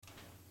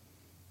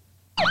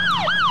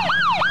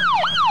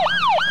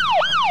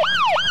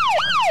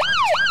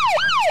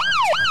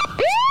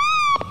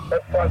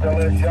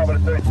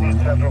You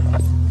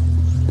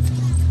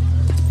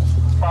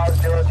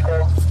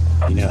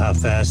know how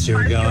fast you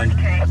were going?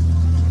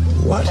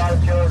 What?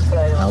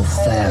 How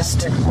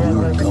fast you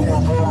were going?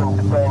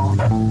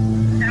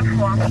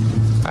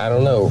 I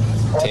don't know.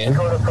 10?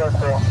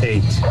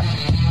 8.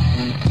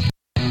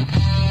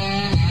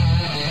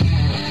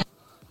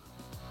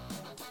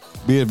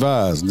 Be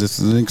advised, this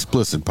is an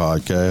explicit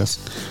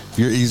podcast. If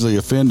you're easily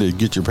offended,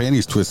 get your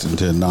panties twisted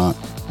into a knot.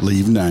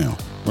 Leave now.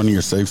 Run to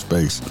your safe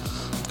space.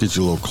 Get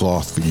your little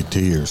cloth for your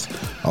tears.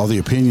 All the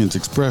opinions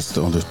expressed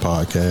on this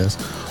podcast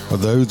are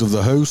those of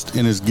the host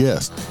and his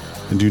guest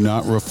and do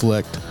not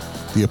reflect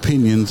the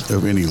opinions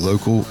of any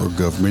local or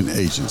government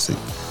agency.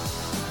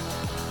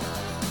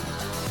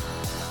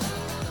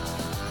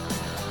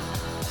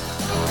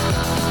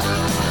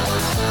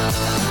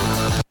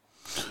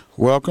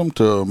 Welcome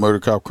to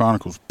Motor Cop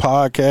Chronicles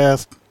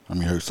podcast.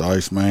 I'm your host,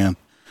 Iceman.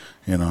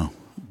 You know,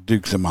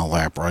 Duke's in my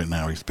lap right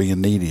now. He's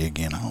being needy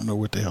again. I don't know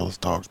what the hell this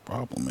dog's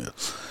problem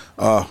is.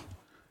 We're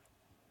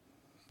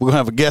going to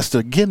have a guest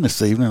again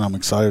this evening. I'm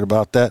excited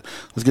about that.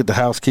 Let's get the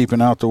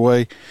housekeeping out the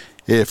way.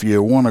 If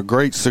you want a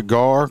great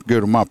cigar, go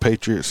to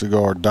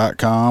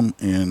mypatriotcigar.com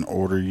and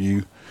order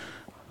you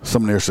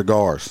some of their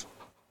cigars.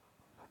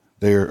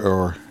 They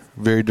are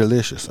very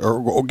delicious.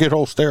 Or get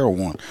Holstero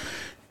one.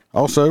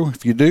 Also,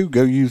 if you do,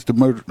 go use the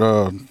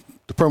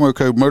promo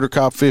code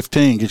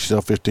MotorCop15. Get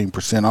yourself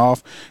 15%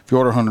 off. If you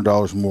order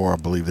 $100 more, I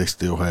believe they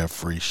still have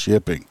free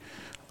shipping.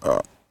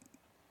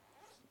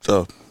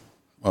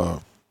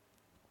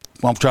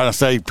 What I'm trying to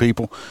say,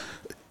 people,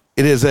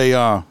 it is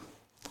a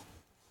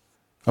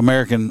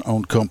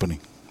American-owned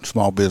company,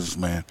 small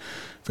businessman.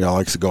 If y'all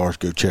like cigars,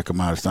 go check them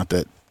out. It's not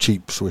that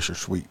cheap Swisher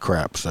Sweet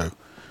crap. So,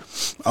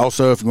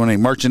 also, if you want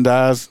any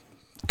merchandise,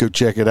 go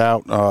check it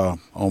out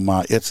on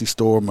my Etsy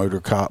store, Motor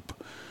Cop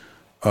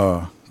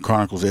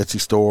Chronicles Etsy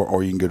store,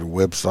 or you can go to the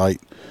website,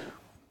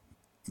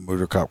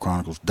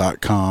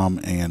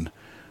 motorcopchronicles.com, and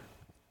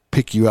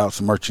pick you out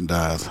some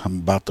merchandise. I'm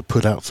about to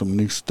put out some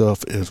new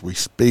stuff as we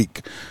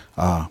speak.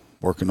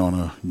 Working on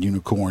a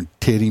unicorn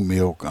titty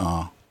milk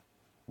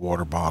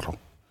water bottle.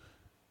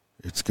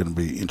 It's going to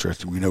be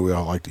interesting. We know we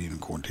all like the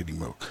unicorn titty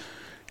milk.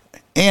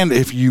 And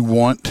if you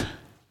want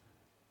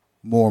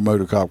more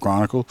Motor Cop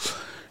Chronicles,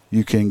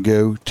 you can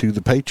go to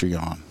the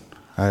Patreon.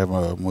 I have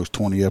almost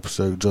 20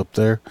 episodes up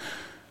there.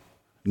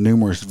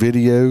 Numerous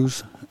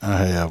videos. I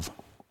have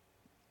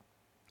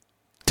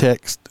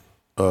text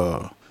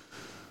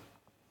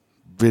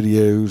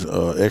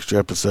videos, extra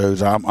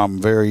episodes.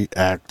 I'm very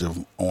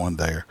active on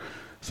there.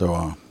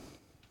 So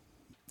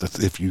that's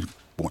if you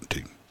want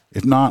to.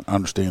 If not, I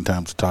understand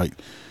times are tight.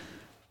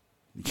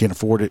 You can't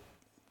afford it.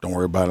 Don't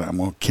worry about it. I'm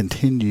going to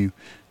continue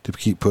to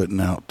keep putting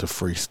out the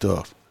free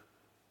stuff.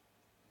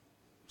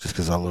 Just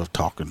because I love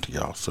talking to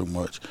y'all so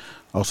much.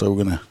 Also,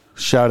 we're going to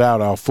shout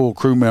out our full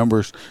crew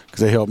members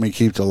because they help me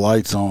keep the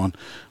lights on.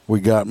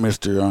 We got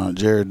Mr.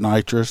 Jared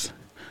Nitrous.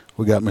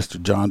 We got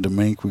Mr. John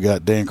Demink. We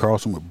got Dan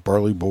Carlson with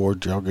Burley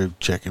Board. Y'all go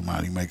check him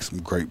out. He makes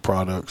some great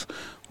products.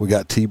 We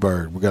got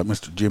T-Bird. We got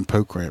Mr. Jim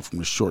Pokrant from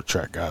the Short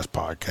Track Guys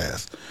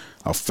podcast.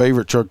 Our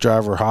favorite truck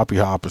driver, Hoppy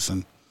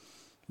Hoppison.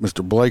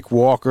 Mr. Blake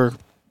Walker.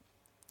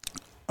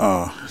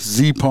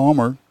 Z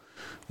Palmer.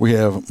 We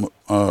have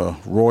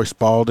Roy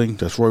Spalding.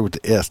 That's Roy with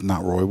the S,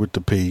 not Roy with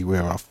the P. We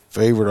have our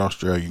favorite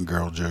Australian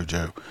girl,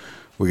 JoJo.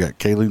 We got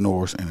Kaylee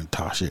Norris and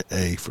Natasha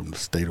A. from the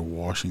state of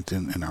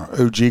Washington. And our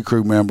OG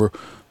crew member,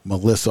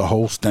 Melissa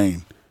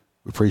Holstein.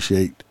 We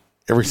appreciate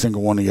every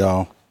single one of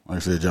y'all. Like I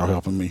said, y'all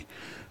helping me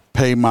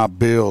pay my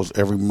bills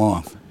every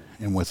month.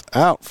 And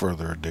without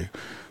further ado,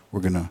 we're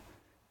going to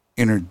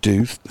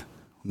introduce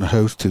the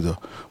host to the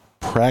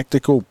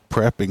Practical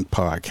Prepping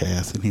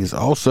Podcast. And he's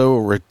also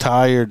a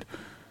retired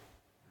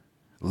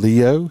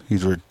Leo.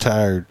 He's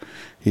retired.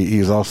 He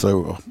is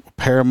also a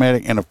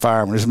paramedic and a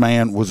fireman. This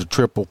man was a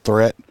triple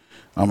threat.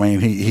 I mean,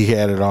 he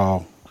had it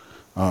all.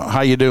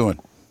 How you doing?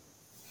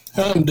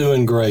 I'm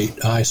doing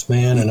great,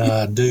 Iceman, and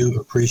I do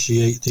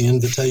appreciate the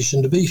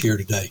invitation to be here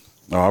today.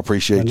 Oh, I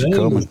appreciate you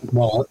coming.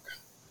 My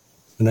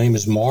name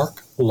is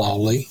Mark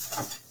Lawley,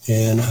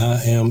 and I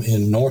am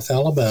in North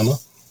Alabama.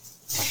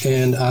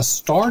 And I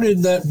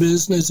started that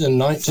business in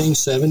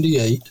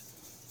 1978.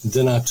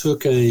 Then I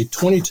took a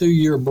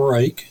 22-year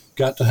break,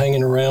 got to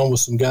hanging around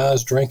with some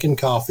guys drinking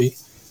coffee,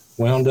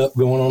 wound up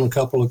going on a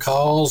couple of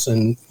calls,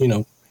 and, you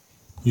know,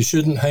 you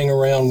shouldn't hang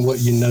around what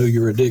you know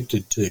you're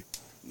addicted to.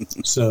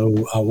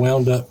 So I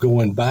wound up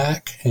going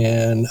back,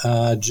 and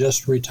I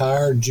just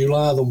retired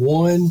July the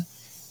 1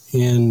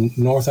 in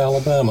North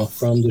Alabama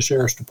from the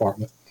Sheriff's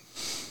Department.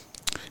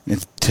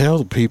 And tell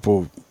the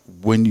people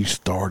when you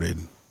started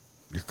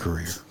your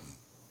career.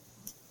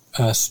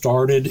 I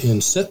started in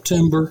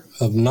September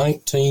of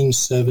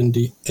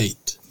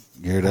 1978.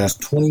 I was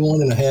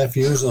 21 and a half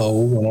years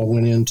old when I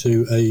went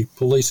into a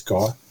police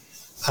car.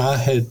 I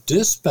had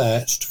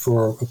dispatched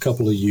for a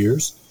couple of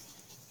years,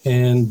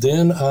 and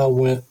then I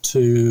went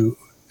to,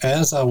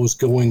 as I was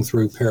going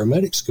through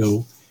paramedic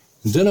school,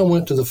 then I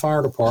went to the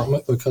fire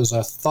department because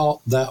I thought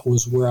that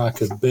was where I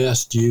could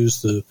best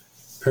use the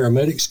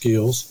paramedic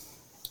skills.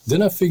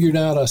 Then I figured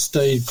out I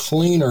stayed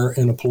cleaner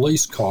in a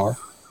police car,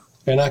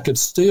 and I could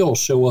still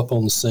show up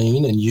on the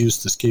scene and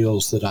use the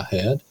skills that I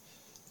had.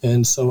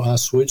 And so I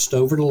switched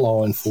over to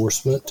law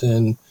enforcement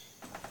and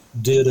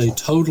did a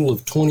total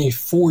of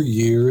 24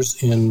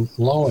 years in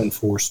law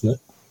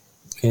enforcement,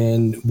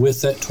 and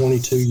with that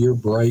 22-year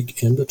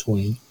break in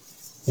between.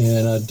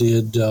 And I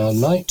did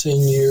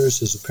 19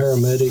 years as a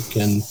paramedic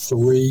and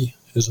 3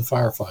 as a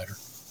firefighter.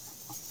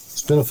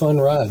 It's been a fun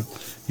ride.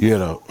 You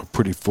had a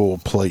pretty full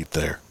plate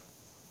there.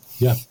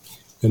 Yeah.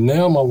 And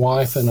now my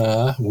wife and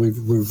I,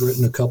 we've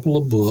written a couple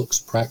of books,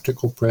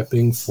 Practical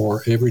Prepping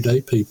for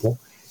Everyday People.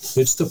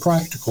 It's the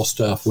practical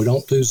stuff. We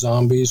don't do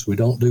zombies. We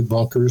don't do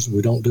bunkers.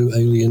 We don't do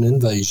alien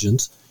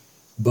invasions.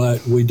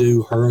 But we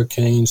do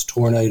hurricanes,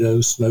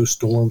 tornadoes,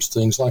 snowstorms,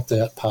 things like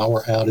that,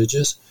 power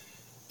outages.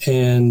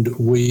 And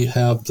we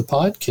have the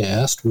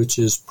podcast, which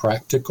is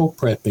Practical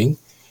Prepping.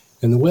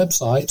 And the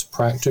website's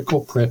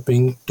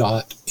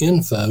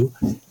practicalprepping.info.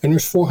 And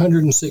there's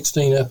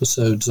 416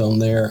 episodes on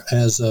there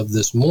as of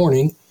this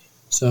morning.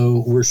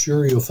 So we're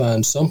sure you'll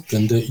find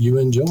something that you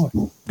enjoy.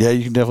 Yeah,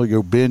 you can definitely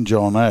go binge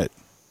on that.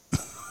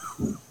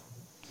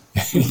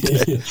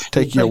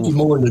 take you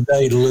more than a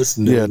day to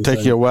listen to. Yeah,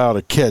 take you a while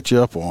to catch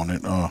up on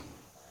it.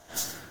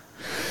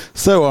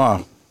 So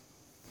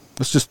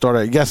let's just start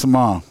out. You got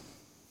some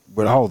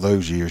with all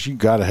those years, you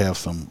got to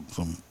have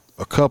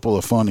a couple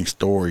of funny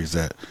stories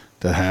that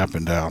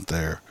happened out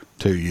there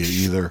to you,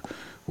 either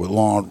with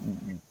law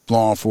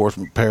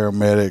enforcement,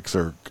 paramedics,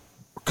 or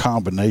a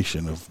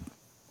combination of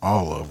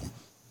all of them.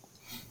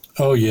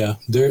 Oh yeah,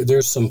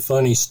 there's some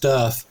funny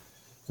stuff,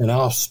 and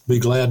I'll be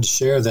glad to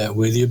share that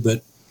with you.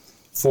 But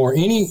for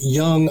any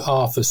young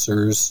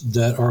officers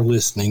that are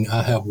listening,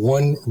 I have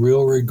one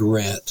real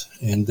regret,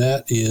 and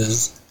that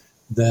is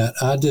that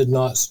I did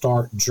not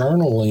start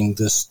journaling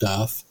this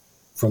stuff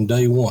from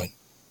day one.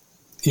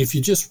 If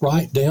you just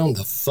write down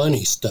the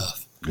funny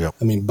stuff, yep.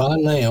 I mean, by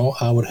now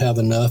I would have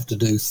enough to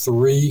do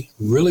 3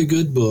 really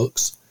good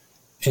books,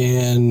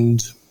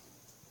 and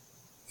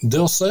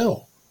they'll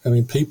sell. I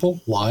mean, people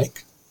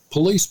like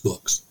police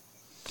books,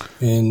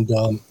 and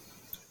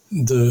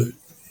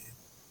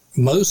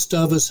most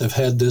of us have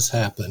had this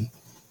happen,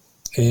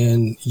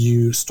 and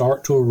you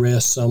start to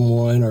arrest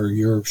someone or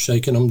you're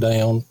shaking them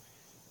down,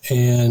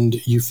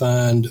 and you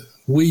find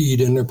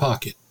weed in their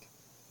pocket.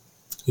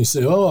 You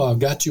say, "Oh, I've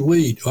got your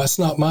weed." Well, that's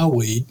not my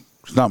weed.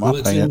 It's not my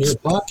pants. It's in your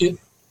pocket.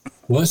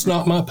 Well, it's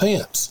not my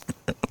pants.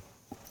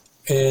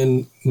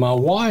 And my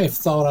wife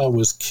thought I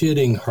was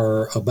kidding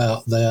her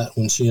about that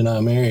when she and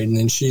I married, and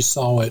then she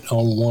saw it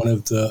on one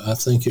of the, I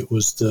think it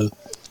was the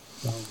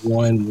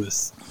one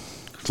with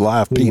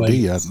Live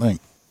PD, I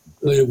think.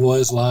 It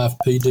was Live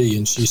PD,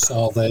 and she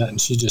saw that, and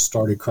she just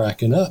started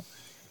cracking up.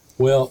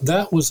 Well,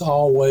 that was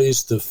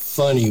always the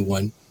funny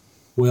one.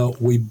 Well,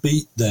 we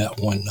beat that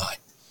one night.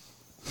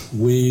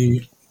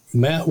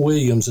 Matt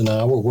Williams and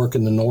I were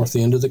working the north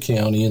end of the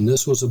county, and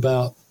this was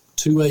about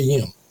 2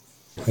 a.m.,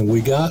 and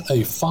we got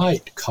a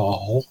fight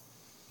call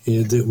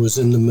that was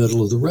in the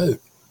middle of the road.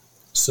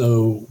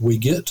 So we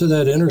get to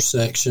that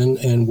intersection,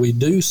 and we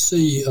do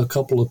see a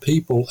couple of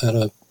people at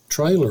a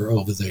trailer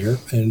over there,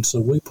 and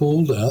so we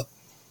pulled up,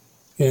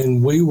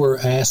 and we were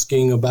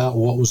asking about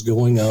what was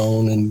going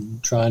on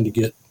and trying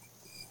to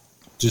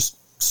just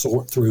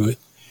sort through it.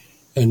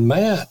 And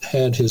Matt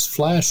had his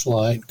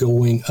flashlight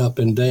going up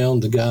and down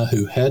the guy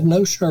who had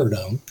no shirt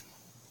on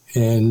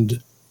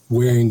and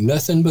wearing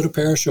nothing but a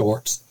pair of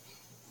shorts.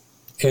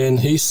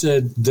 And he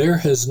said, "There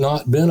has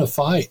not been a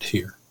fight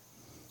here."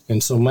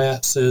 And so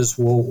Matt says,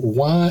 "Well,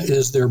 why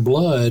is there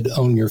blood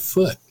on your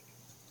foot?"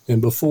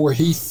 And before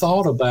he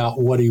thought about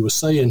what he was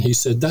saying, he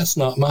said, "That's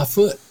not my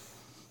foot."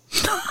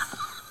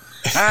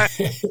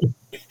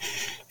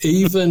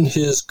 Even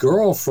his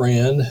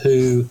girlfriend,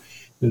 who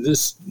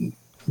this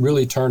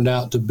really turned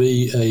out to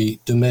be a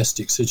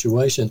domestic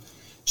situation,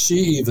 she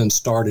even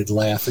started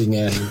laughing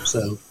at him.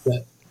 So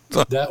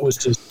that was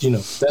just,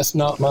 that's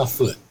not my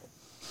foot.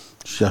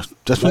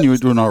 That's when you were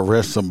doing to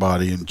arrest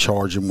somebody and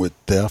charge him with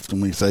theft,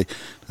 and we'd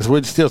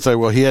still say,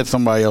 well, he had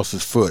somebody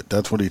else's foot.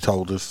 That's what he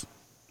told us.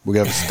 We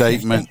have a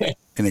statement,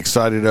 an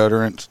excited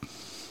utterance.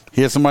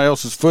 He had somebody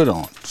else's foot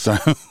on. So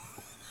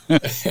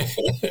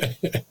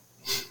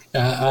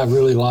I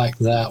really like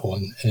that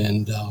one.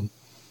 And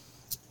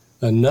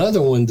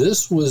another one,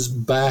 this was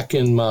back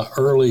in my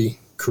early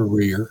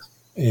career,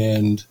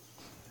 and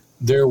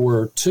there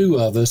were 2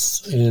 of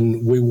us,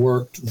 and we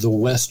worked the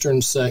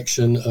western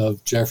section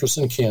of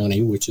Jefferson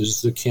County, which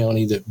is the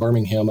county that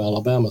Birmingham,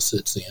 Alabama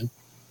sits in.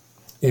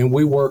 And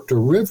we worked a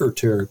river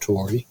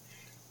territory,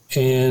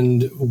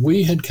 and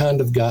we had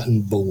kind of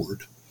gotten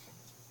bored.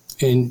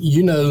 And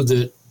you know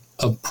that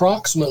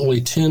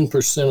approximately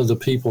 10% of the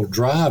people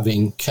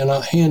driving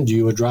cannot hand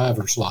you a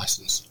driver's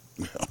license.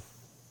 Yeah.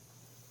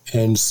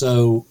 And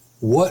so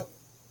what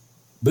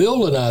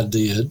Bill and I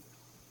did,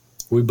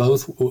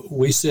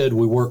 we said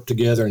we worked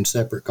together in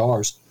separate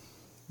cars,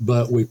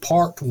 but we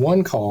parked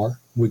one car,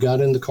 we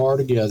got in the car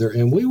together,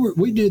 and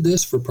we did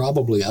this for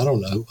probably, I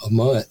don't know, a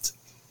month.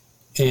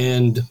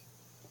 And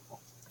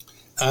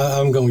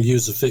I'm going to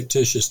use a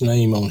fictitious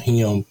name on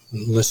him.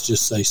 Let's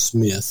just say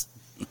Smith.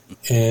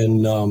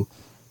 And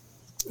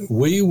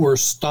we were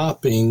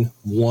stopping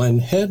one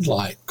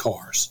headlight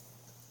cars.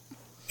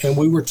 And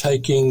we were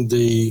taking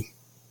the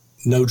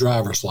no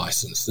driver's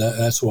license.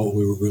 That's what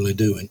we were really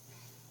doing.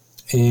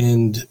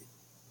 And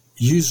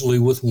usually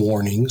with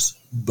warnings,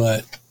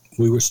 but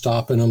we were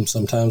stopping them.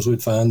 Sometimes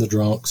we'd find the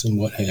drunks and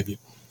what have you.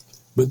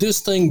 But this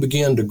thing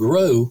began to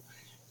grow,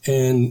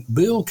 and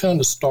Bill kind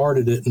of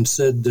started it and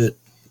said that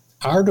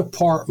our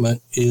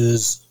department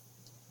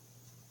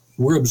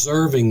we're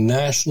observing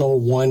National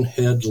One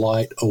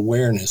Headlight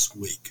Awareness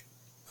Week.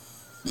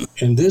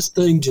 And this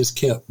thing just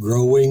kept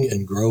growing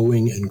and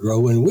growing and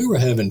growing. We were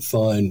having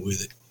fun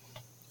with it.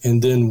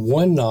 And then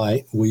one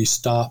night we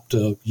stopped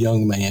a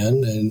young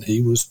man, and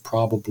he was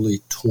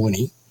probably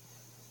 20.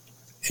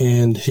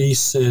 And he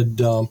said,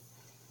 I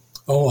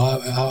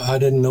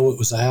didn't know it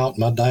was out.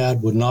 My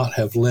dad would not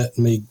have let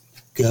me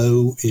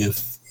go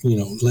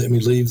let me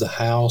leave the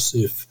house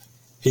if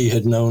he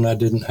had known I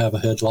didn't have a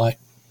headlight.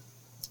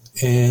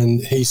 And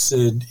he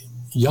said,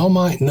 y'all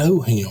might know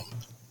him.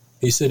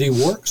 He said, he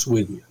works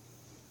with you.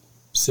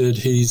 Said,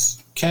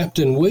 he's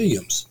Captain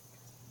Williams.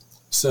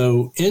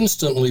 So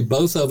instantly,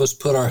 both of us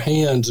put our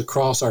hands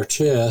across our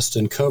chest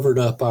and covered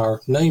up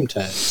our name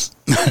tags.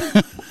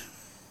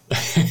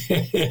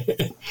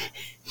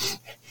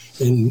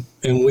 and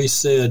we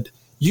said,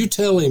 you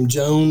tell him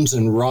Jones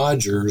and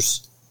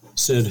Rogers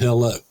said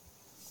hello.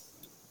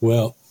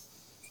 Well,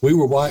 we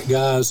were white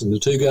guys, and the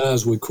two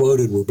guys we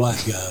quoted were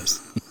black guys.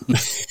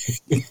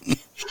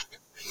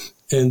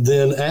 And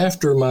then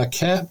after my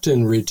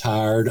captain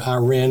retired, I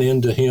ran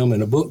into him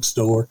in a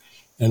bookstore,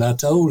 and I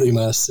told him,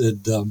 I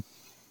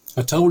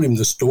told him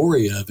the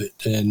story of it,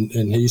 and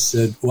he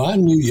said, well, I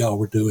knew y'all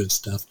were doing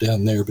stuff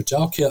down there, but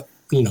y'all kept,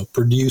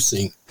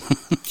 producing,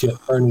 kept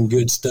earning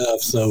good stuff,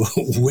 so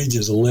we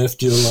just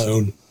left you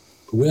alone.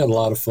 We had a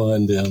lot of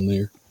fun down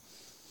there.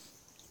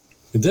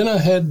 And then I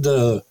had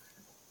the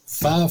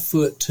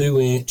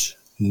 5'2",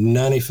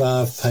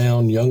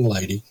 95-pound young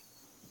lady.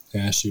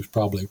 Yeah, she was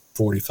probably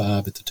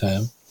 45 at the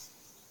time.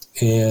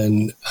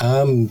 And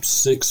I'm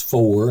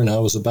 6'4", and I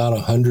was about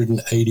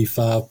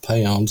 185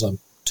 pounds. I'm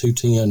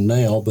 210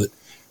 now, but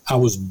I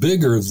was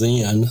bigger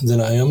then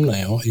than I am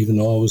now, even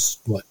though I was,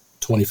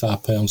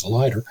 25 pounds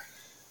lighter,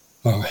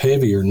 or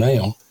heavier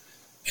now.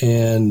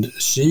 And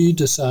she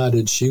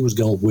decided she was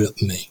going to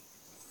whip me.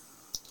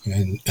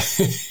 And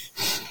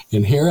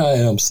and here I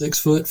am,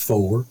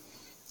 6'4",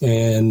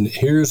 and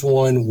here's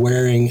one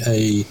wearing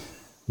a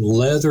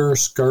leather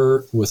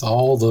skirt with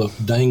all the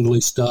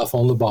dangly stuff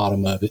on the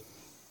bottom of it.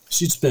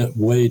 She'd spent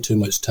way too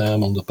much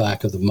time on the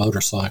back of the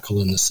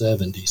motorcycle in the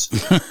 70s.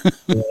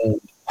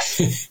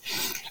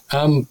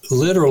 I'm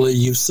literally,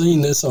 you've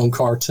seen this on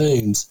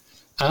cartoons,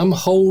 I'm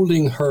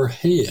holding her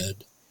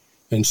head,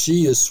 and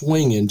she is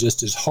swinging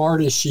just as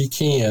hard as she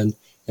can,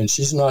 and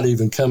she's not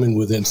even coming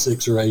within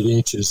 6 or 8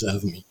 inches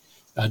of me.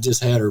 I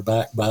just had her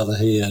back by the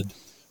head,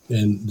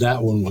 and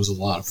that one was a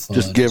lot of fun.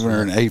 Just giving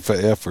her an A for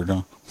effort,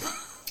 huh?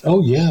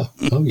 Oh, yeah.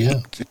 I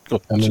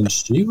mean,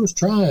 she was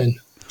trying.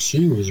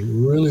 She was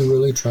really,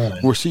 really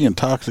trying. Was she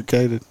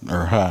intoxicated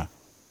or high?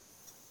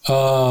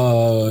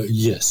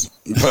 Yes.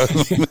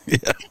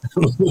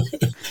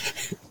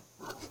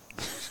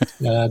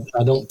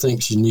 I don't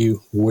think she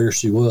knew where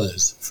she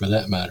was, for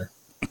that matter.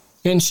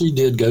 And she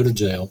did go to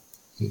jail.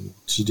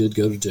 She did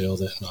go to jail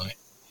that night.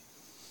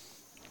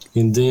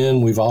 And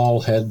then we've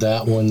all had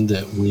that one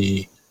that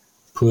we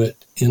put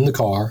in the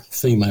car,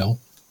 female,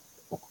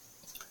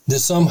 that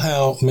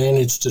somehow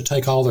managed to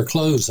take all their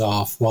clothes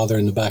off while they're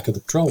in the back of the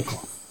patrol car.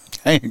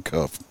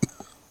 Handcuffed.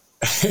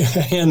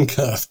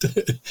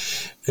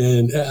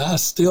 And I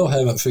still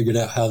haven't figured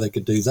out how they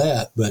could do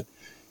that, but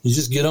you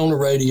just get on the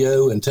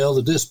radio and tell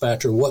the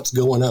dispatcher what's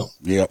going on.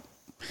 Yep.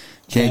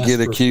 Can't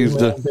get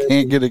accused of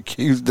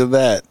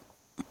that.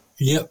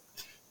 Yep.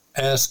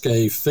 Ask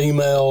a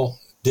female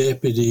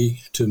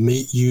deputy to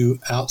meet you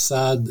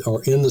outside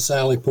or in the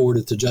sally port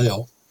at the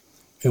jail.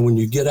 And when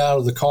you get out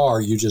of the car,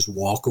 you just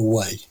walk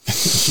away.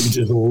 You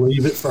just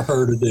leave it for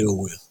her to deal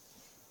with.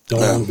 Don't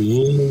want to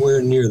be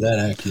anywhere near that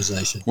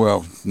accusation.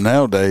 Well,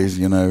 nowadays,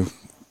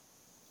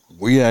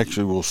 we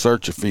actually will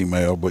search a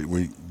female, but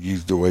we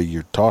use the way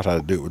you're taught how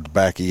to do it with the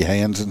back of your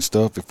hands and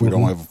stuff if we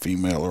don't have a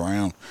female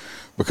around.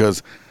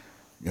 Because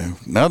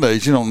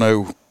nowadays you don't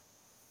know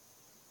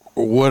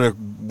what a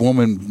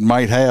woman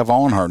might have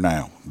on her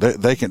now.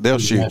 They'll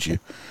shoot you.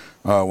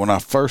 When I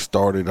first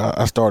started,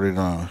 I started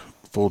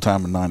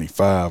full-time in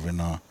 95,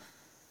 and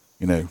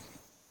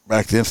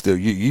back then still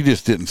you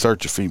just didn't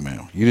search a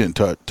female. You didn't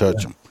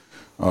touch them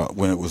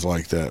when it was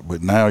like that.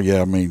 But now,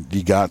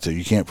 you got to.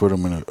 You can't put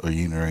them in a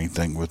unit or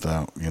anything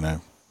without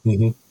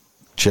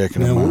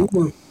checking them out.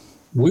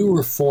 We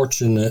were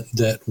fortunate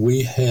that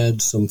we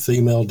had some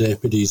female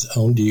deputies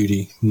on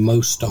duty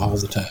most all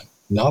the time.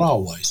 Not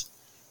always,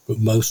 but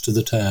most of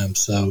the time.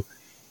 So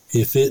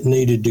if it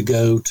needed to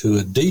go to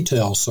a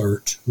detail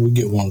search, we'd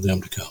get one of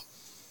them to come.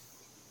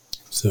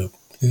 So,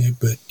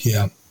 but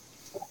yeah.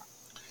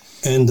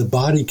 And the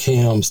body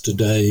cams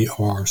today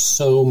are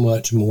so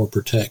much more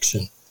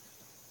protection.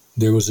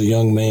 There was a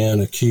young man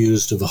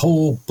accused of a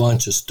whole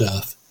bunch of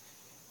stuff,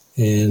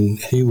 and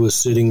he was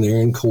sitting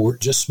there in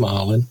court just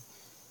smiling.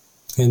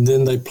 And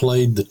then they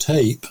played the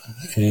tape,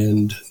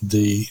 and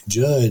the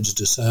judge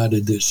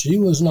decided that she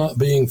was not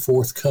being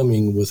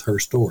forthcoming with her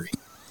story.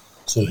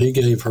 So he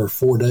gave her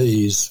 4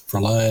 days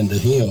for lying to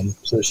him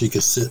so she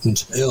could sit in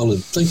jail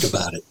and think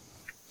about it.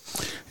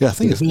 Yeah, I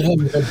think if it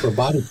hadn't been for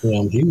body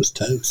cam, he was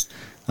toast.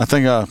 I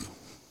think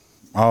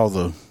all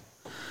the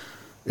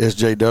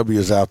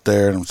SJWs out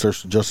there and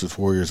social justice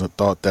warriors, I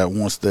thought that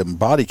once them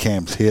body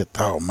cams hit,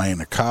 oh man,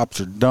 the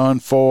cops are done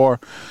for.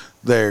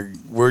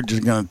 We're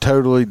just going to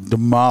totally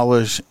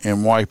demolish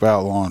and wipe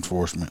out law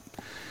enforcement.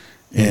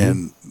 Mm-hmm.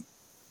 And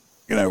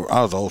you know,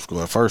 I was old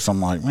school at first.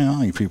 I'm like, man, I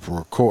don't need people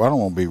record. I don't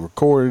want to be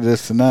recorded,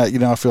 this and that. You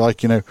know, I feel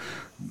like, you know,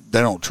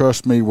 they don't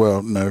trust me.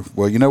 Well, no.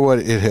 Well, you know what?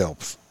 It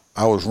helps.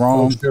 I was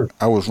wrong. Oh, sure.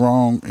 I was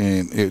wrong,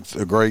 and it's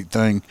a great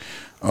thing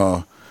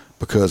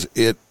because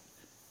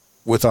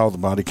with all the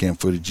body cam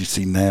footage you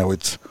see now,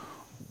 it's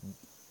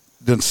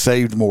done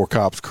saved more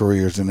cops'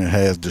 careers than it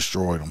has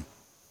destroyed them.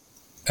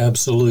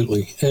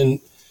 Absolutely. And,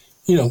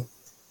 you know,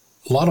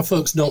 a lot of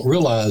folks don't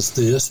realize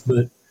this,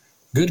 but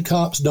good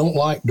cops don't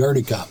like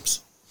dirty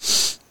cops.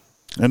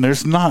 And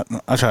there's not,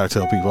 I try to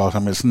tell people all the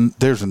time,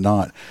 there's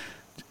not,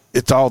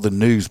 it's all the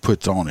news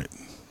puts on it.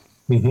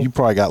 Mm-hmm. You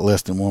probably got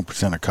less than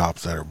 1% of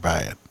cops that are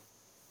bad.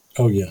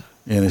 Oh, yeah.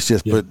 And it's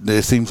just, yeah. But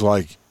it seems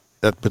like,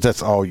 but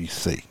that's all you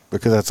see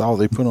because that's all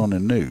they put on the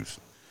news.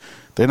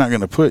 They're not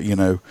going to put, you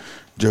know,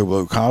 Joe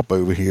Blow cop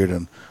over here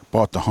and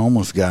bought the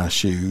homeless guy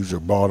shoes or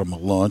bought him a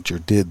lunch or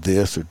did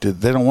this or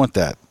they don't want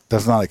that.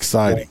 That's not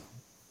exciting.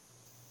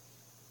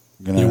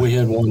 Right. You know? Yeah, we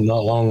had one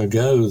not long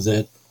ago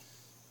that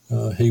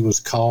he was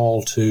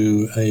called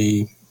to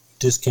a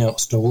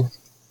discount store,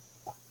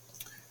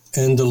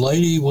 and the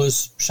lady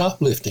was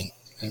shoplifting,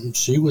 and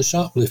she was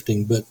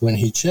shoplifting, but when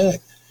he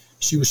checked,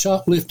 she was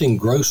shoplifting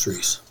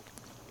groceries,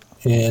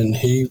 and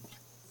he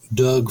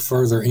dug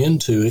further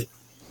into it,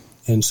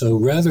 and so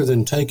rather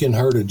than taking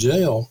her to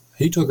jail,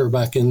 he took her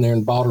back in there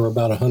and bought her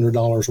about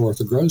 $100 worth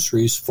of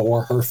groceries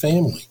for her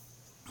family,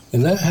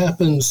 and that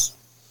happens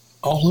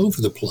all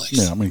over the place.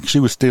 Yeah, I mean, she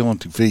was stealing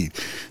to feed.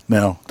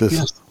 Now,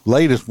 this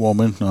latest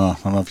woman, I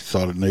don't know if you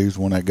saw the news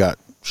when that got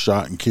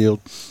shot and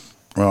killed.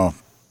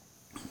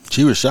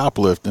 She was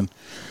shoplifting and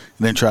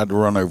then tried to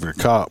run over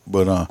the cop,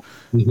 but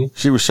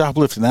she was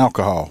shoplifting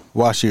alcohol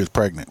while she was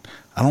pregnant.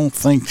 I don't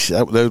think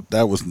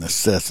that was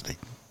necessity,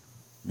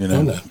 you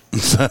know. No.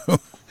 So,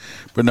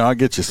 but no, I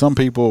get you. Some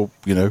people,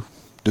 you know,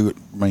 do it.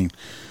 I mean,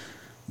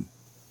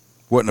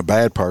 wasn't a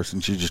bad person.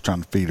 She's just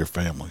trying to feed her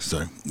family.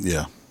 So,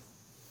 yeah.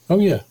 Oh,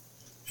 yeah.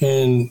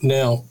 And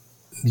now,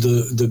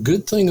 the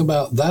good thing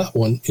about that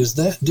one is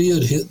that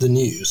did hit the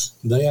news.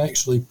 They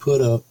actually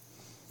put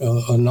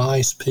a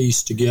nice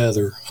piece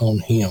together on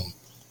him.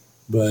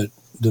 But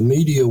the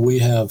media we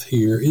have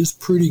here is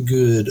pretty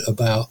good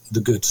about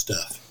the good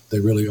stuff. They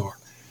really are.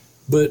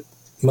 But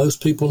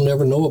most people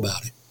never know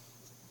about it.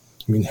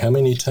 I mean, how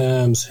many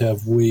times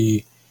have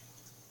we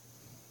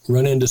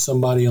run into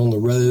somebody on the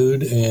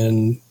road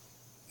and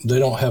they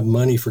don't have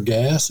money for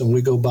gas and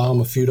we go buy them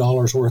a few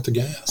dollars worth of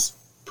gas,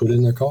 put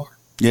in their car?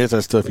 Yeah, it's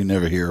that stuff you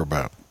never hear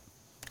about.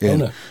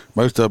 And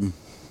most of them,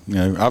 you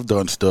know, I've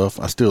done stuff.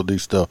 I still do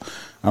stuff.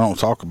 I don't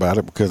talk about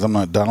it because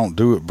I don't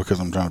do it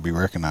because I'm trying to be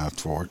recognized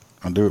for it.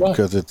 I do it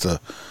because it's a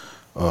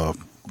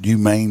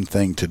humane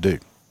thing to do.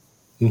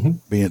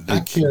 Mm-hmm. I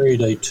carried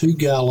a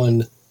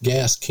 2-gallon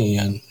gas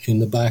can in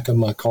the back of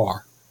my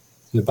car,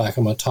 in the back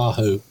of my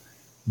Tahoe,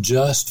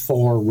 just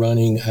for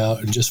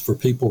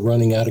people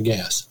running out of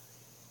gas.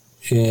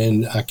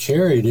 And I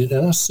carried it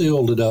and I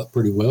sealed it up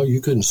pretty well.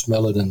 You couldn't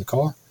smell it in the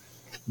car.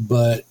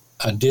 But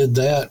I did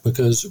that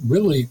because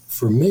really,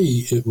 for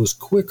me, it was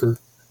quicker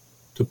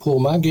to pull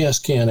my gas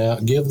can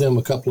out, give them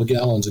a couple of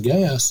gallons of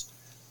gas,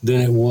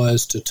 than it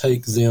was to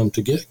take them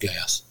to get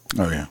gas.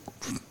 Oh, yeah.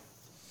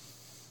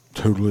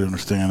 Totally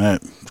understand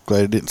that.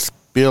 Glad it didn't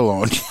spill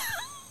on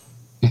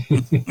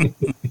you.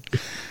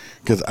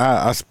 Because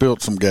I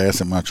spilled some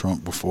gas in my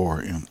trunk before,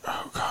 and,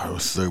 oh, God, it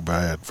was so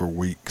bad for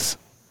weeks.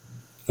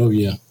 Oh,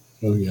 yeah.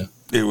 Oh, yeah.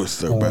 It was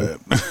so bad.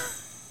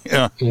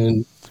 Yeah.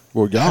 And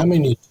how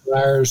many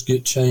tires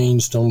get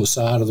changed on the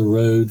side of the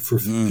road for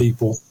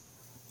people?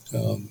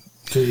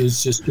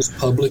 It's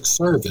public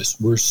service.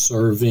 We're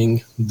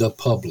serving the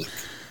public.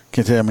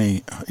 Can tell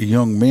me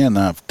young men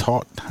I've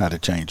taught how to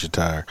change a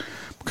tire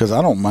because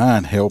I don't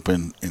mind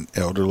helping an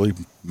elderly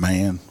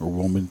man or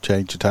woman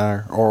change a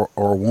tire or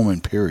a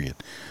woman, period.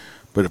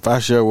 But if I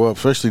show up,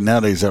 especially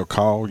nowadays, they'll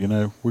call, you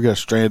know, we got a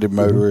stranded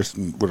motorist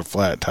with a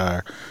flat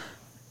tire.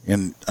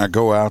 And I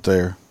go out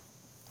there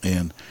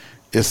and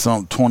it's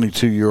some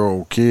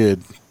 22-year-old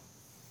kid.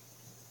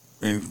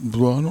 And,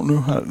 well, I don't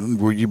know how.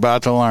 Well, you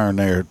about to learn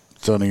there,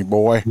 sonny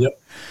boy. Yep.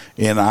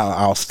 And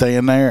I'll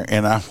stand there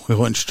and I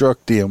will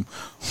instruct him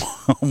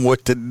on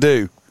what to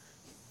do.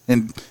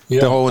 and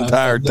the whole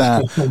entire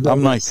time.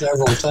 I'm like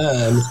several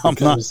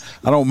times.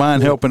 I don't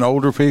mind helping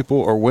older people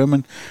or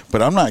women,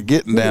 but I'm not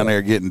getting down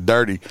there getting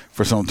dirty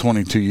for some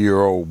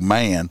 22-year-old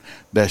man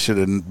that should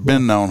have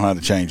been known how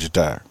to change a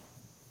tire.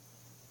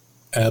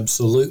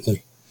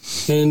 Absolutely.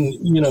 And,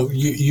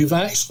 you've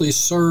actually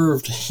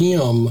served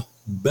him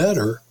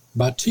better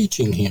by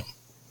teaching him,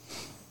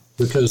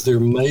 because there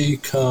may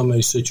come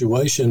a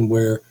situation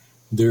where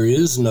there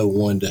is no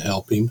one to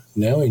help him.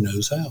 Now he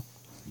knows how.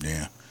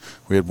 Yeah.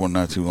 We had one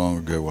not too long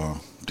ago.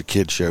 The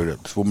kid showed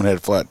up. This woman had a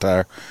flat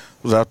tire.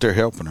 Was out there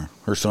helping her.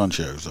 Her son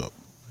shows up,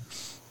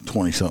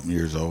 20-something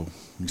years old.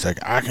 He's like,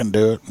 I can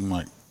do it. I'm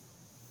like,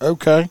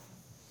 okay.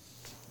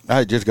 I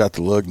had just got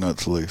the lug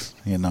nuts loose.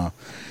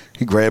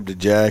 He grabbed a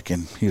jack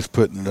and he was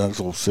putting it on his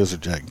little scissor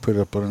jack and put it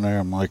up in there.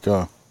 I'm like,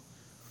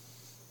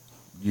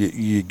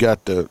 you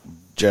got the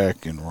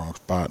jack in the wrong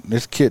spot. And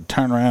this kid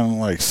turned around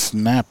and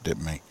snapped at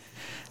me.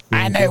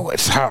 I know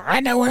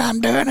what I'm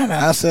doing. And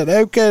I said,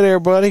 okay there,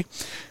 buddy.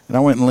 And I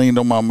went and leaned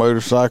on my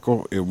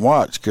motorcycle and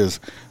watched, because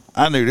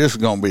I knew this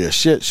was going to be a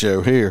shit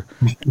show here.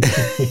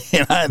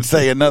 And I didn't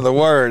say another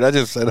word. I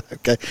just said,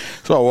 okay.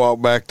 So I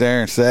walked back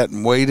there and sat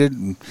and waited,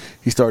 and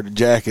he started to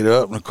jack it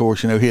up. And, of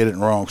course, he hit it in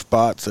the wrong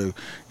spot, so it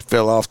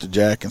fell off the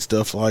jack and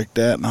stuff like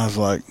that. And I was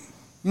like,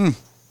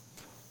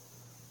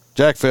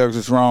 jack fell because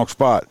it's the wrong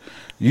spot.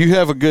 You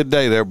have a good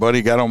day there,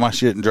 buddy. Got on my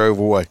shit and drove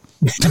away.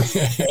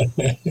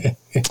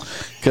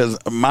 Because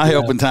my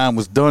helping time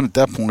was done at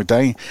that point.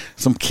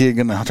 Some kid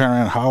going to turn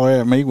around and holler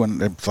at me when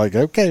it's like,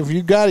 okay, if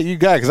you got it, you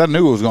got it. Because I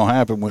knew it was going to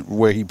happen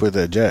where he put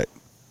that jack.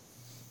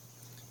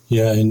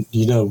 Yeah, and,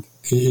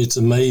 it's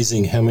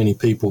amazing how many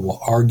people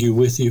will argue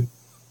with you.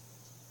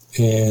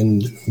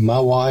 And my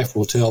wife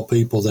will tell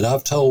people that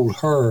I've told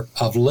her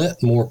I've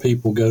let more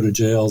people go to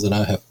jail than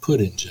I have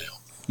put in jail.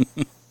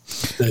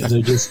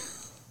 They just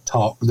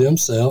talk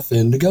themselves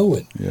into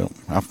going. Yeah,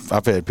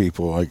 I've had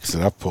people, like I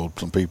said, I've pulled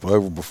some people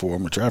over before.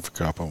 I'm a traffic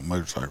cop. I'm a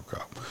motorcycle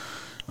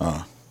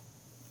cop.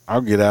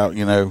 I'll get out,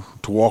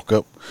 to walk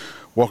up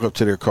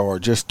to their car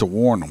just to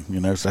warn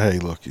them, say, hey,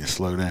 look, you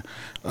slow down.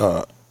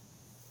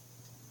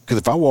 Because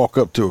if I walk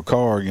up to a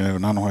car,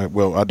 and I don't have,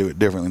 I do it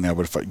differently now,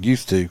 but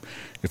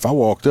if I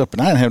walked up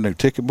and I didn't have no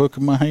ticket book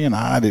in my hand,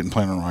 I didn't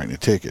plan on writing a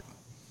ticket.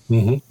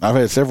 Mm-hmm. I've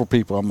had several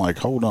people, I'm like,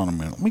 hold on a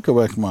minute. Let me go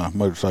back to my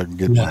motorcycle and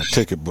get my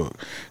ticket book.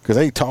 Because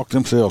they talk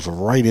themselves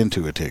right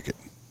into a ticket.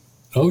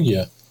 Oh,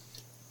 yeah.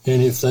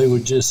 And if they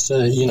would just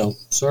say,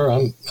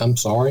 sir, I'm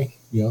sorry,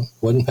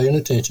 wasn't paying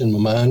attention, my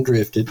mind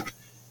drifted.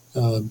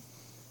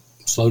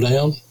 Slow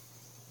down,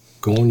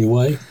 go on your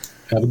way,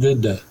 have a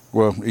good day.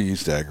 Well, it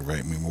used to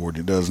aggravate me more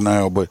than it does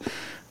now, but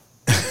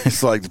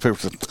it's like the people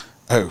say,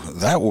 oh,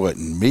 that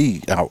wasn't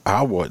me.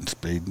 I wasn't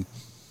speeding.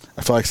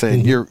 I feel like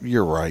saying,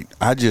 you're right.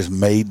 I just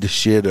made the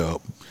shit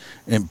up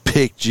and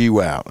picked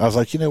you out. I was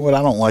like, you know what?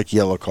 I don't like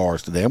yellow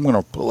cars today. I'm going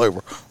to pull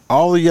over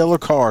all the yellow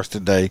cars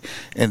today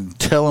and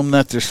tell them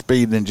that they're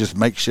speeding and just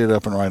make shit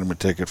up and write them a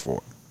ticket for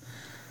it.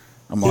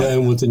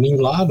 And with the new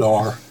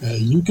LiDAR,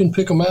 you can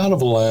pick them out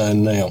of a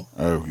line now.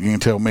 Oh, you can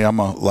tell me I'm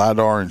a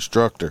LiDAR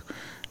instructor.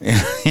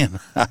 And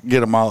I get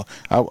them all.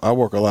 I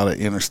work a lot of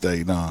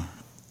interstate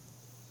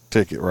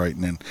ticket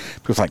writing. And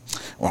people's like,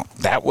 well,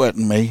 that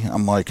wasn't me.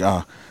 I'm like,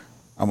 I'll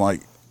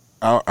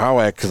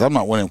act, because I'm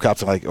not one of them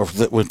cops that or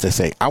when they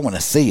say, I want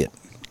to see it.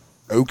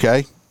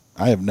 Okay.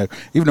 I have even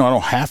though I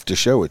don't have to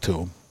show it to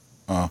them.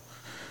 By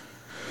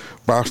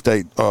our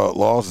state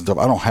laws and stuff,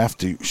 I don't have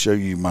to show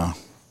you my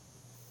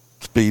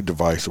speed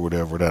device or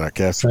whatever that I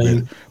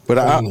captured. But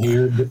I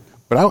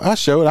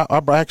show it.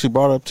 I actually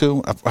brought it up to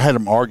them. I had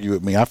them argue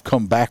with me. I've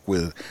come back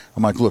with it.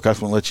 I'm like, look, I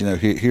just want to let you know,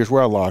 here's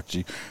where I locked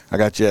you. I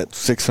got you at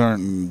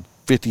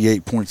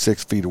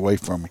 658.6 feet away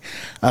from me.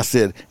 I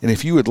said, and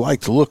if you would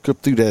like to look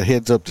up through that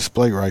heads-up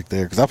display right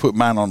there, because I put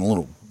mine on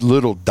a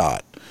little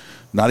dot,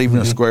 not even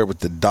a square, but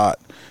the dot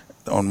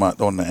on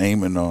the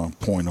aim and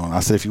point on. I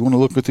said, if you want to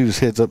look through this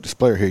heads-up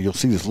display here, you'll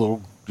see this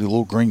little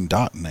green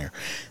dot in there.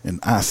 And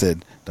I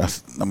said,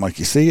 I'm like,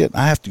 you see it?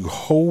 I have to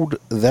hold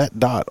that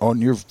dot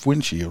on your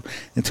windshield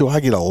until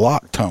I get a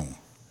lock tone.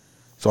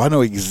 So I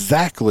know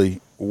exactly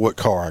what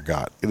car I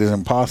got. It is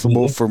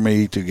impossible for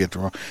me to get the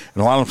wrong.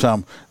 And a lot of the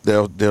time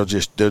they'll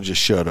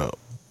just shut up,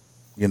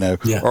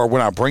 Or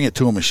when I bring it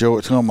to them and show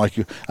it to them, like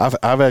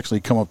I've actually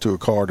come up to a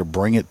car to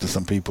bring it to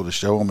some people to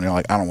show them, and they're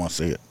like, I don't want to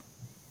see it.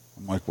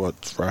 I'm like, well,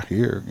 it's right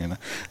here,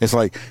 It's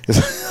like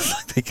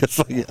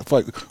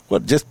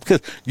what? Just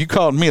because you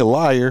called me a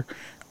liar,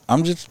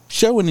 I'm just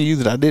showing you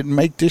that I didn't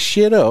make this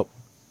shit up,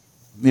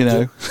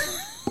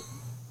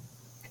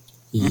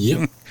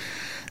 Yep.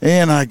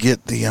 And I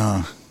get the,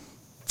 of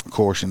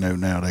course,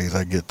 nowadays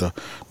I get the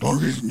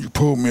only reason you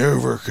pulled me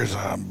over because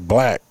I'm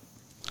black.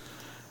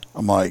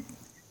 I'm like,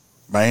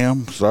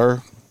 ma'am,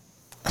 sir.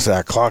 I said,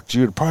 I clocked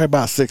you at probably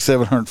about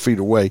 600-700 feet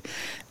away,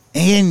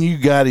 and you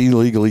got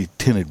illegally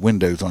tinted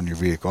windows on your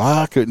vehicle.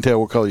 I couldn't tell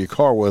what color your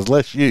car was,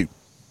 less you.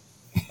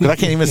 Because I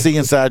can't even see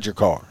inside your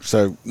car.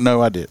 So,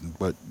 no, I didn't.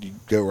 But you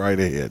go right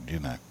ahead,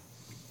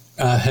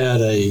 I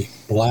had a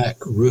black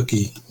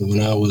rookie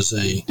when I was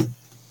a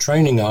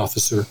training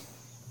officer,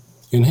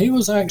 And he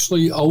was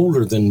actually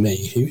older than me.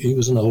 He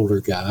was an older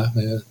guy.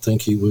 I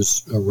think he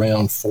was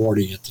around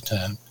 40 at the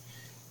time.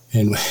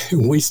 And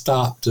we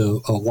stopped a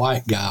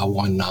white guy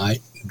one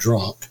night,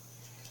 drunk,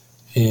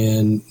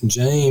 and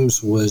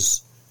James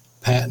was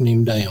patting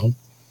him down.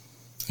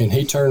 And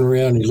he turned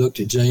around and he looked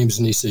at James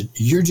and he said,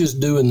 "You're just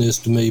doing this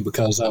to me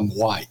because I'm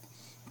white."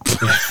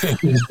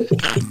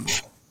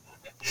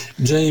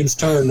 James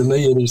turned to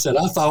me and he said,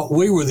 "I thought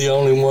we were the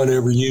only one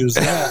ever used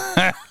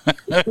that."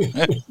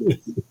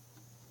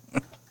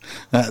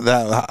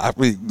 I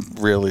mean,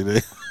 really do.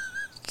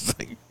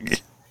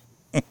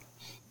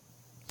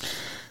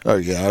 Oh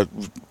yeah,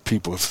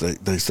 people say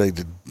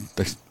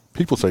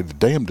people say the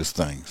damnedest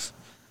things.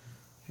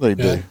 They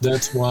do.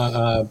 That's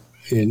why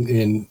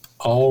in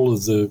all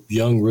of the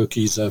young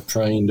rookies I've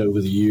trained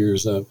over the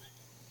years,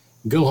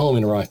 go home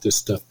and write this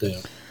stuff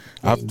down.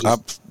 I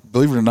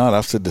believe it or not,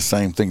 I've said the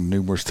same thing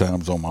numerous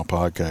times on my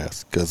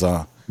podcast because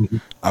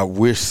I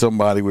wish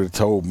somebody would have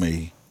told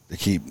me to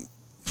keep,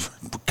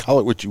 call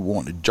it what you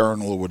want, a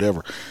journal or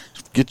whatever.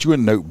 Get you a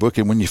notebook,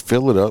 and when you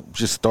fill it up,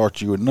 just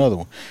start you another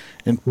one,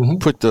 and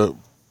put the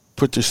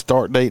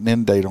start date and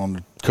end date on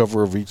the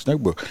cover of each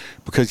notebook.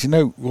 Because you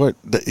know what,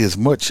 as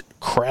much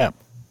crap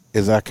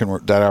as I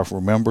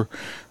remember,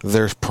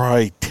 there's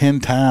probably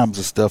 10 times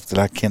the stuff that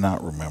I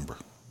cannot remember.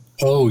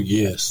 Oh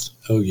yes.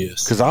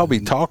 Because I'll be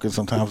talking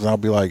sometimes, and I'll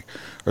be like,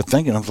 or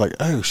thinking, I was like,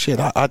 oh shit,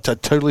 I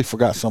totally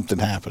forgot something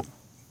happened,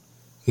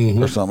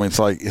 or something. It's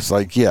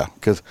like, yeah,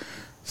 because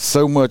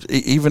so much,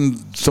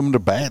 even some of the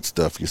bad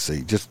stuff you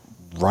see, just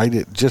write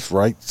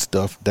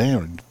stuff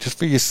down, just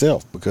for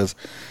yourself. Because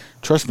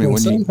trust me,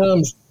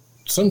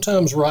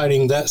 sometimes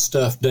writing that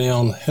stuff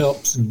down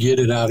helps get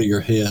it out of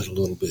your head a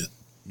little bit.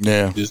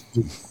 Yeah, just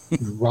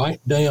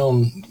write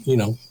down.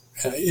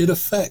 It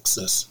affects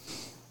us.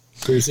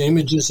 There's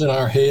images in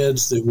our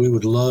heads that we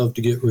would love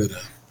to get rid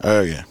of.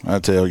 Oh yeah, I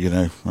tell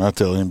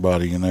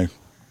anybody,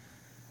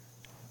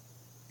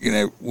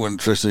 when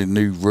especially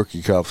new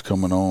rookie cops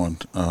coming on,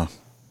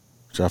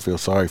 which I feel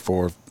sorry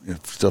for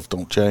if stuff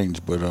don't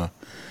change, but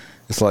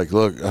it's like,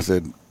 look, I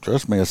said,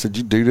 trust me, I said,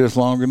 you do this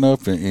long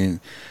enough, and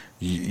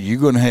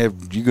you're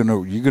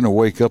gonna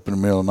wake up in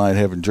the middle of the night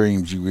having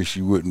dreams you wish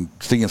you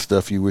wouldn't, seeing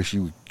stuff you wish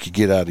you could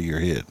get out of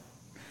your head.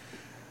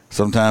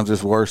 Sometimes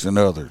it's worse than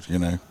others,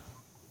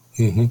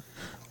 Mm-hmm.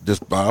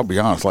 I'll be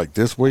honest. Like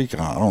this week,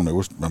 I don't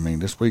know. I mean,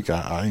 this week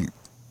I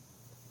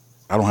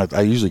don't have.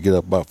 I usually get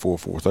up about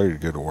 4:30 to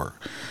go to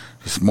work.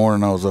 This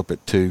morning I was up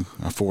at 2.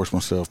 I forced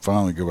myself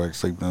finally to go back to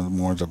sleep. In the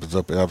mornings I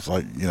was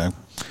like,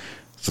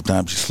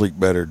 sometimes you sleep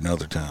better than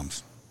other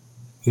times.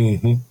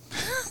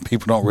 Mm-hmm.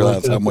 People don't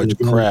realize how much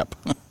crap.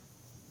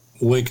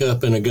 Wake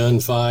up in a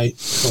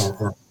gunfight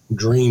or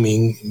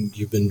dreaming.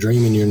 You've been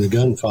dreaming you're in a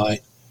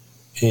gunfight,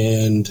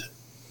 and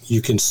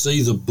you can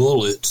see the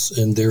bullets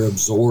and they're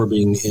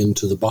absorbing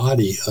into the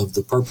body of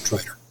the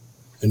perpetrator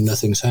and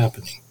nothing's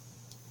happening.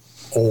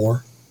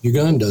 Or your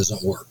gun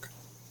doesn't work.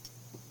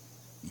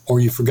 Or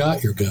you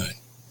forgot your gun,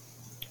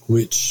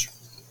 which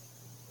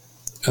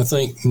I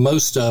think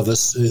most of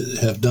us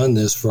have done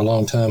this for a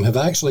long time, have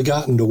actually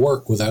gotten to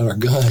work without our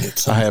gun at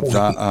some point.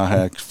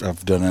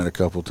 I've done that a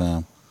couple of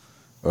times.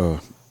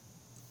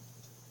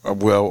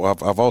 Well,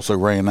 I've also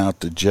ran out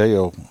to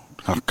jail.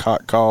 A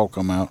call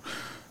come out.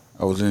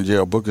 I was in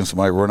jail booking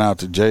somebody, run out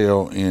to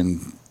jail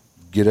and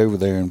get over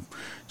there and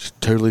just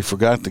totally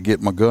forgot to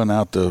get my gun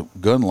out the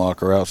gun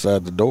locker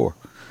outside the door.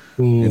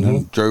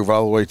 Mm-hmm. Drove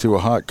all the way to a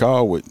hot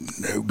call with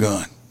no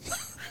gun.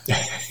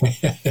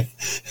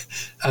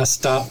 I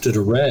stopped at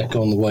a wreck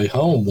on the way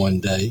home one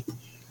day,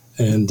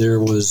 and there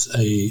was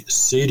a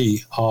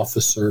city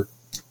officer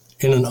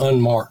in an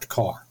unmarked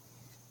car.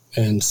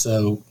 And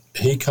so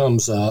he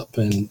comes up,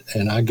 and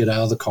I get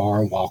out of the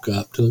car and walk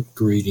up to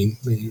greet him,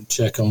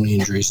 check on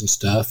injuries and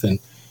stuff. And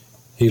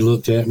he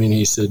looked at me and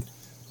he said,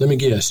 "Let me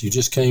guess, you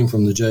just came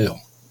from the jail."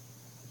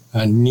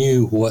 I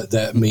knew what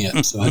that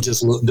meant. So I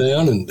just looked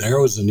down, and there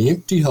was an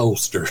empty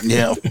holster.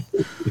 Yeah.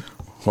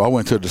 Well, I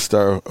went to the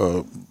store,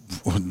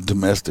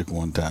 domestic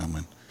one time,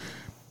 and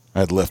I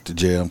had left the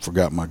jail and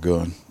forgot my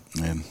gun.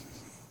 And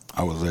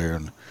I was there.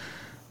 And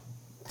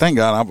thank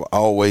God I've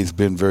always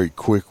been very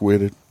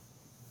quick-witted.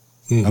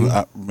 Mm-hmm.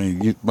 I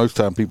mean, most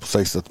time people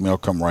say stuff to me, I'll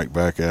come right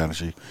back at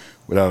you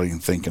without even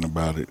thinking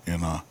about it.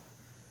 And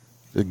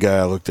the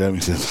guy looked at me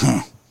and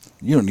said,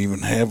 "You don't even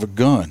have a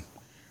gun."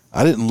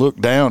 I didn't look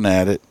down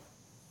at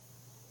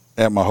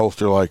my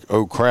holster like,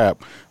 oh,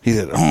 crap. He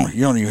said, "Oh,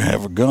 you don't even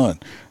have a gun."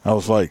 I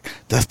was like,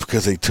 "That's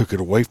because they took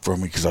it away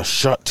from me because I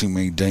shot too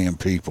many damn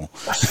people."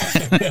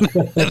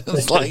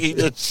 It's like he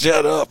just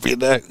shut up,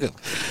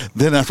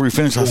 Then after we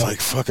finished, I was like,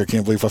 fuck, I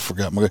can't believe I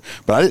forgot my gun.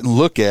 But I didn't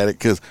look at it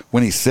because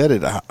when he said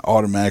it, I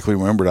automatically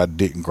remembered I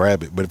didn't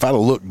grab it. But if I'd have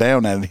looked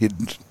down at it,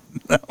 he'd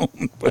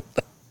known. But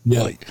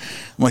yeah,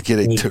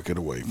 they took it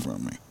away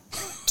from me.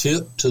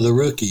 Tip to the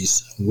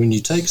rookies: when you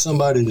take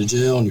somebody to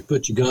jail and you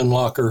put your gun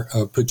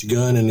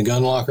in the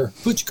gun locker,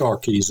 put your car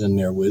keys in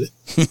there with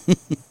it.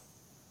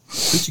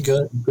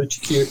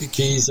 Put your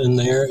keys in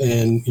there,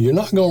 and you're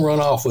not going to run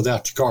off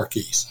without your car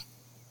keys.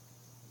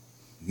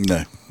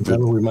 No.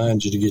 That'll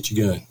remind you to get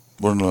your gun.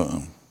 One of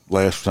the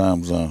last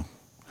times I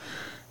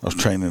was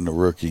training a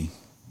rookie,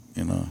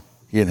 and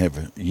he didn't have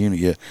a unit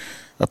yet.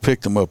 I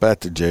picked him up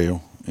at the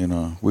jail,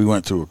 and we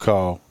went to a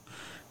call.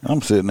 And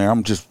I'm sitting there.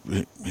 I'm just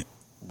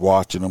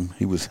watching him.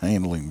 He was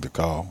handling the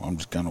call. I'm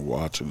just kind of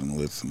watching and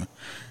listening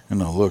and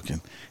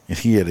looking. And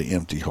he had an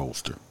empty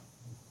holster.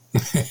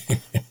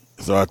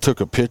 So I took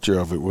a picture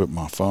of it with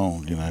my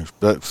phone.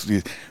 That's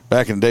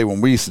back in the day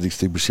when we used to do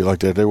stupid shit like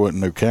that. There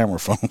wasn't no camera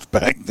phones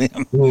back then.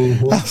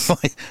 Mm-hmm. I was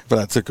like, but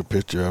I took a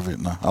picture of it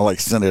and I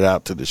sent it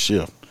out to the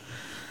shift.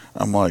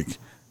 I'm like,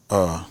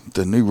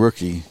 the new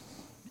rookie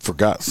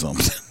forgot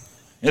something.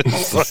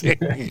 It's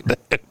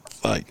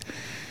like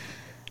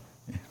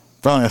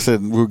finally I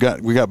said we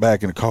got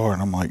back in the car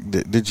and I'm like,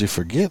 did you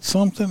forget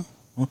something?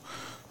 Well,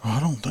 I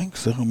don't think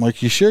so. I'm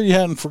like, you sure you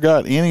hadn't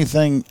forgot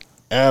anything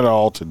at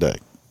all today?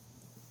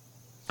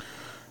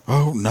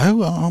 Oh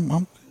no,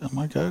 I'm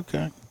like,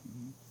 okay.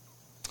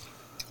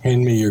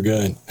 Hand me your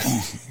gun.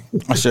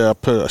 I said,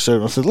 I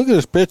said, look at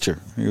this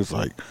picture. He was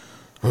like,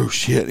 oh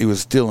shit, he was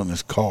still in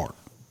his car.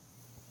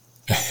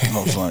 I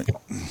was like,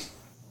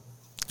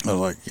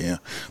 yeah.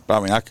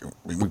 But I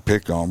mean, we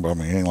picked on him, but I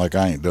mean, it ain't like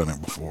I ain't done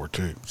it before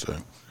too. So.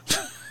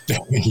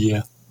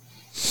 Yeah.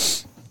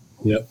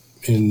 Yep.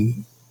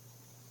 And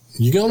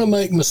you're going to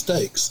make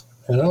mistakes.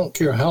 And I don't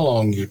care how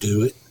long you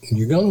do it.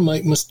 You're going to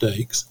make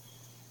mistakes.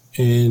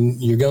 And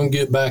you're going to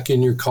get back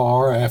in your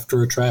car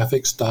after a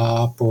traffic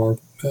stop or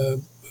a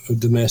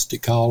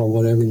domestic call or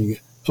whatever, and you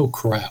get, oh,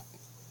 crap.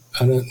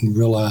 I didn't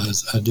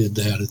realize I did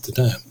that at the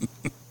time.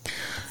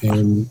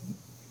 And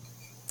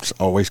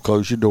always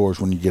close your doors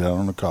when you get out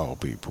on a call,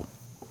 people.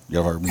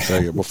 Y'all heard me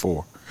say it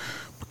before.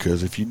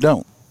 Because if you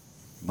don't,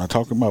 I'm not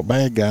talking about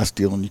bad guys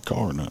stealing your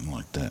car or nothing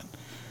like that.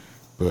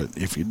 But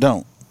if you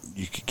don't,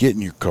 you could get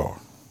in your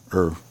car,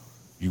 or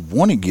you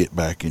want to get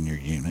back in your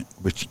unit,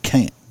 but you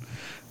can't.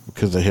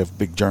 Because they have a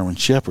big German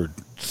Shepherd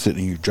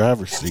sitting in your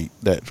driver's seat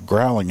that's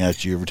growling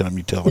at you every time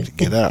you tell it to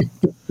get out.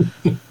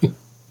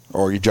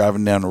 Or you're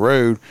driving down the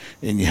road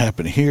and you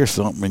happen to hear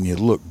something and you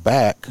look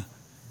back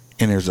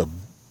and there's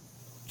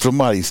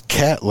somebody's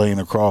cat laying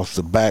across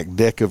the back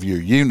deck of your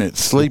unit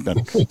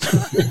sleeping.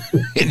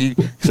 And you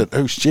said,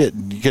 oh shit.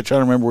 And you kept trying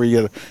to remember where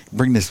you got to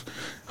bring this.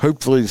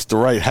 Hopefully it's the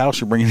right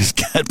house you're bringing this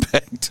cat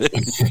back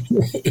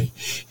to.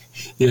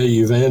 Yeah,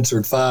 you've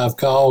answered 5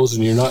 calls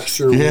and you're not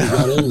sure where you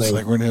got in there. It's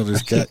like, where the hell did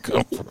this cat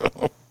come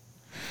from?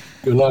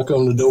 You knock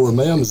on the door,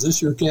 ma'am, is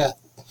this your cat?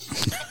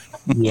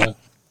 Yeah.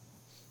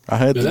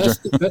 That's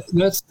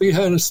the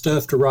kind of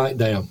stuff to write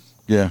down.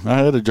 Yeah, I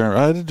had a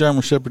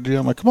German Shepherd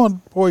deal. I'm like, come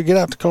on, boy, get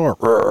out the car.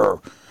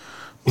 I'm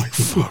like,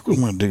 fuck, what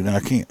am I going to do now?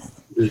 I can't.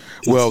 It's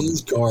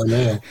his car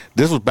now.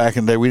 This was back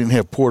in the day. We didn't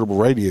have portable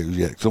radios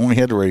yet, because I only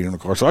had the radio in the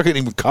car, so I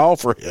couldn't even call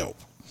for help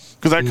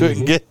because I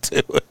couldn't get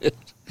to it.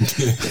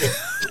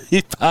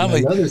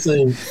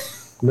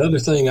 Another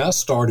thing I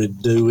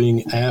started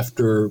doing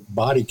after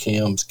body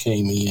cams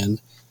came in,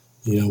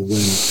 when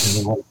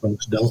and a lot of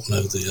folks don't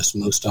know this,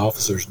 most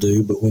officers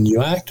do, but when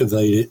you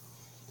activate it,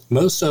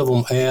 most of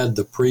them add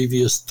the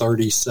previous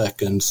 30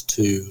 seconds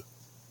to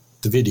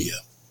the video.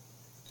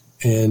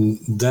 And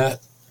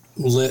that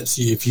lets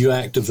you, if you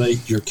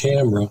activate your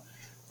camera,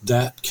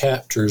 that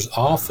captures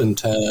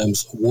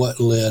oftentimes what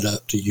led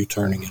up to you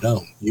turning it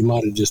on. You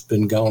might have just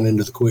been gone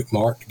into the Quick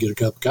Mart to get a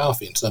cup of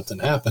coffee and something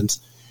happens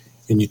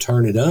and you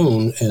turn it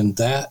on and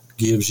that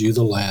gives you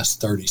the last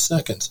 30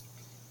 seconds.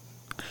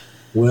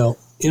 Well,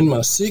 in my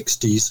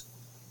 60s,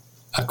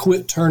 I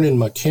quit turning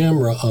my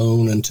camera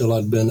on until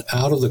I'd been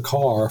out of the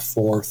car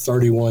for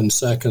 31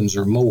 seconds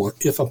or more,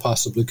 if I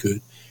possibly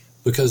could,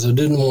 because I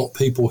didn't want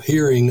people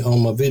hearing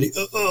on my video,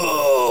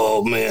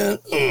 oh, man.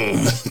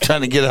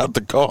 Trying to get out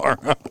the car.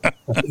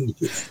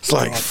 It's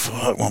like,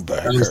 fuck, my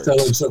back hurts. I was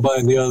telling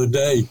somebody the other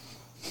day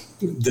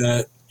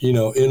that,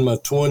 in my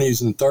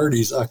 20s and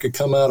 30s, I could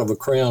come out of a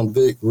Crown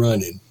Vic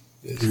running.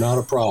 Not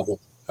a problem.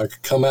 I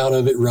could come out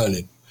of it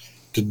running.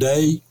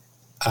 Today,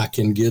 I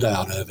can get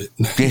out of it.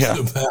 Yeah.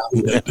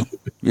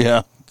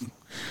 Yeah.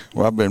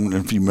 Well, I've been in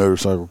a few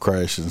motorcycle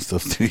crashes and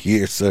stuff through the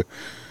years, so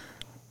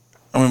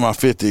I'm in my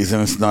 50s,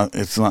 and it's not,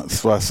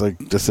 that's why I say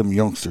to some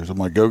youngsters, I'm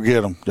like, go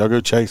get them. Y'all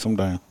go chase them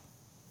down.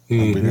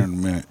 Mm-hmm. I'll be there in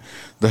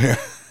a minute.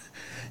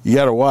 You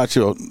got to watch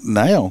it.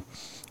 Now,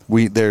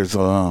 we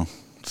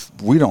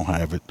don't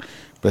have it,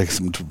 but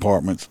some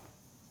departments,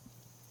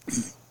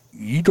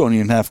 you don't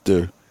even have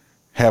to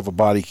have a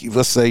body.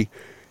 Let's say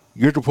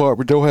your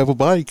department don't have a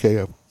body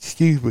cam.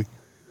 Excuse me.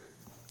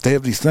 They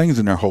have these things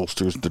in their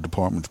holsters the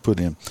departments put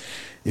in.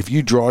 If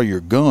you draw your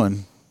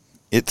gun,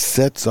 it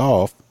sets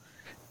off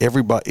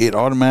everybody. It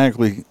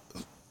automatically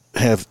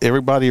has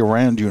everybody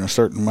around you in a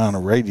certain amount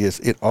of radius.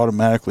 It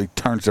automatically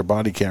turns their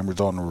body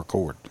cameras on to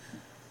record.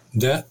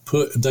 They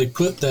put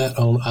that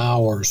on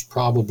ours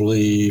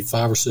probably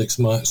 5 or 6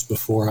 months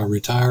before I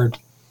retired.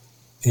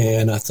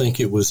 And I think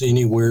it was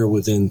anywhere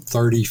within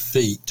 30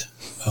 feet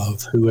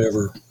of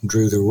whoever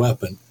drew their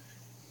weapon.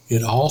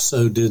 It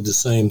also did the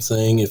same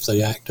thing if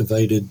they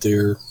activated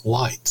their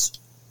lights.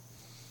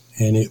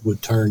 and it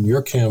would turn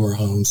your camera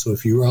on. So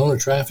if you were on a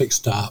traffic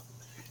stop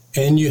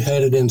and you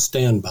had it in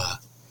standby,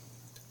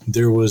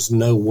 there was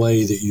no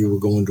way that you were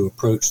going to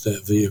approach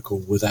that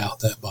vehicle without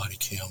that body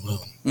cam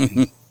on.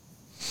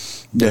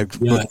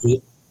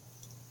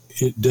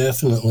 It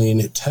definitely,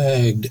 and it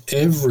tagged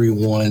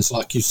everyone. It's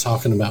like you're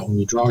talking about when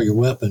you draw your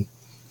weapon.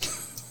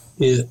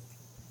 It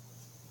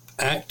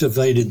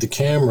activated the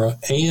camera,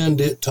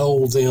 and it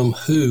told them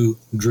who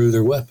drew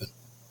their weapon.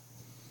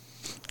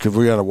 Because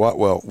we got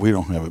we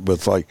don't have it, but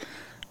it's like,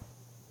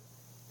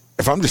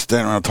 if I'm just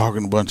standing around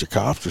talking to a bunch of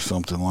cops or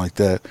something like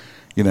that,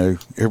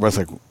 everybody's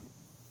like,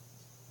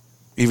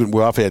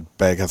 I've had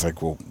bad guys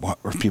like, or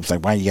people say,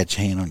 why you got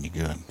your hand on your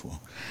gun?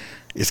 Well,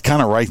 it's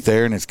kind of right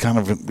there, and it's kind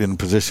of in a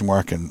position where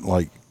I can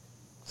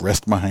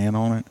rest my hand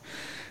on it.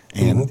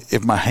 And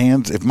if my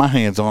hand's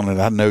on it,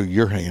 I know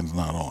your hand's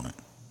not on it.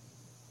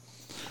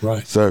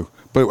 Right. So,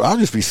 but I'll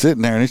just be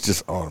sitting there, and it's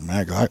just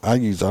automatic. I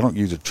don't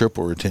use a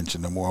triple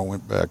retention no more. I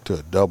went back to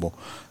a double.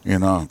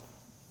 I'll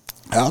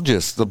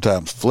just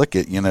sometimes flick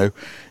it, and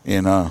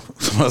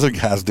some other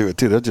guys do it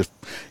too. They'll just,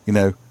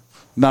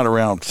 not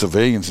around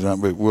civilians,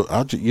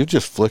 but you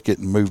just flick it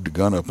and move the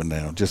gun up and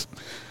down.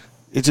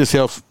 It just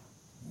helps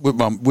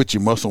with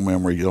your muscle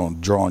memory on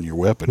drawing your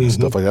weapon and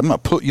stuff like that.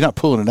 You're not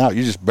pulling it out.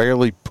 You're just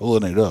barely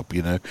pulling it up,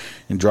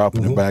 and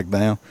dropping it back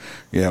down.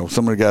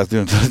 Some of the guys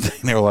doing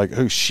something, they were like,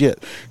 oh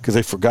shit, because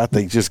they forgot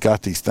they just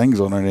got these things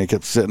on there, and they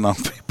kept sitting on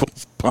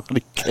people's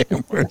body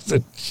cameras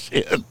and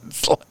shit.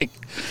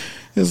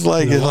 It's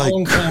like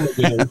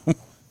a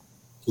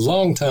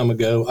long time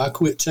ago, I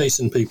quit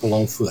chasing people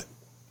on foot,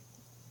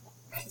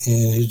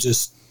 and it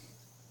just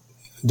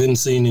didn't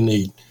see any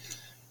need.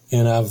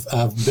 And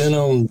I've been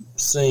on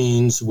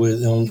scenes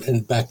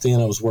and back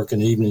then I was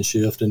working evening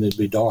shift and it'd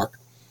be dark.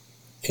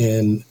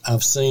 And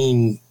I've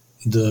seen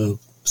the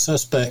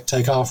suspect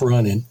take off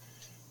running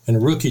and a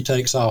rookie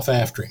takes off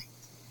after him.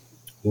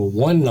 Well,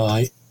 one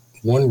night,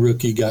 one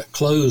rookie got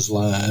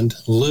clotheslined,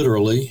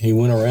 literally. He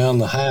went around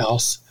the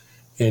house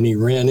and he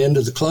ran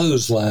into the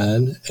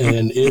clothesline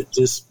and it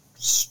just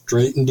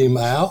straightened him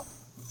out,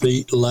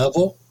 feet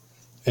level,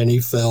 and he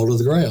fell to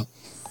the ground.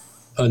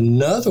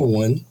 Another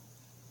one,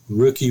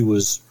 rookie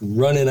was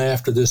running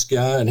after this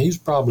guy, and he's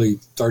probably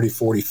 30,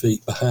 40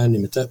 feet behind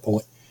him at that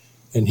point.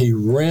 And he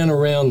ran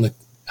around the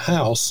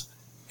house,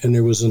 and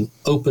there was an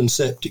open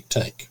septic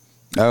tank.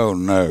 Oh,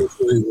 no.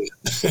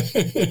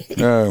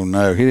 Oh,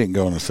 no. He didn't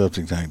go in the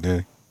septic tank,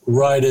 did he?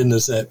 Right in the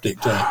septic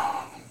tank.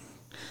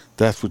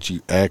 That's what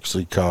you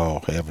actually call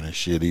having a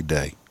shitty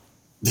day.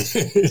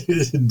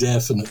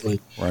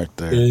 Definitely. Right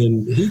there.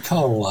 And he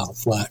caught a lot of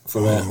flack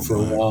for that for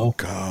a while.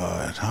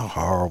 God, how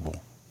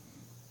horrible.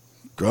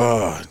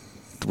 God,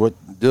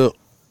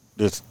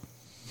 it's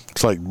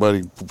like,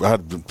 buddy,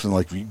 I'd been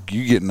like, you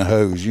get in the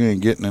hose, you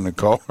ain't getting in the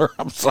car.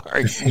 I'm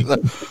sorry,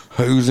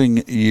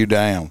 hosing you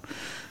down.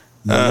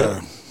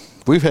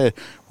 We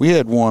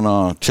had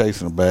one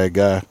chasing a bad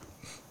guy.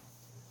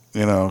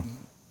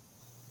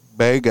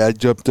 Bad guy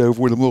jumped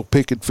over with the little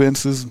picket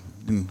fences,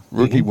 and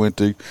rookie went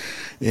to,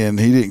 and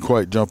he didn't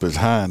quite jump as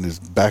high, and his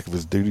back of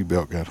his duty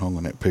belt got hung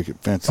on that picket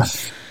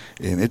fence.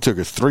 And it took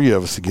us three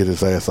of us to get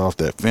his ass off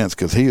that fence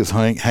because he was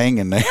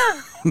hanging there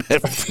on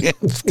that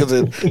fence because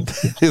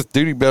his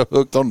duty belt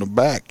hooked on the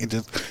back. It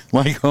just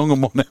hung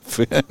him on that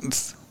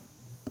fence.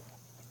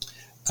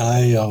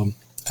 I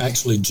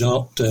actually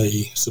jumped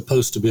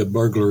supposed to be a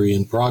burglary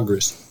in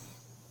progress,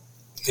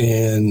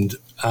 and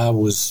I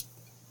was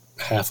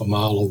half a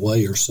mile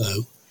away or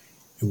so.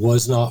 It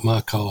was not my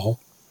call,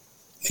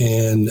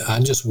 and I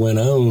just went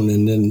on,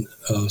 and then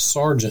a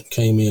sergeant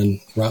came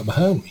in right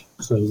behind me.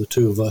 So the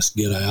two of us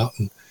get out,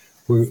 and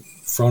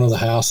front of the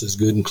house is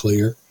good and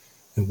clear,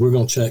 and we're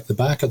going to check the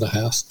back of the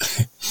house.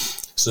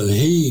 So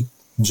he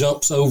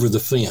jumps over the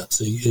fence.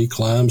 He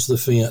climbs the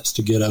fence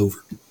to get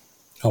over.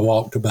 I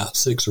walked about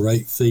 6 or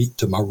 8 feet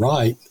to my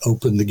right,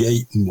 opened the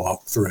gate, and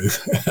walked through.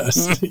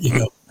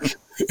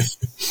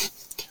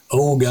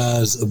 Old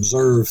guys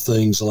observe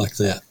things like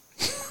that.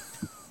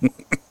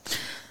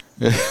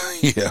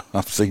 Yeah,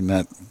 I've seen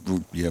that.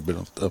 Yeah, but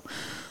I've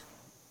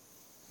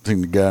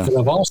seen the guy. And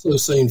I've also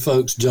seen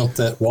folks jump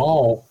that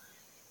wall,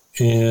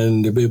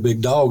 and there'll be a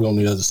big dog on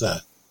the other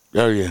side.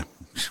 Oh, yeah.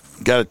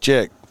 Got to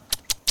check.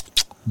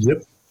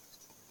 Yep.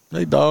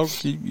 Hey, dog,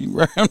 you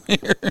around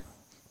here?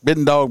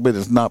 Been dog bit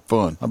is not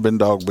fun. I've been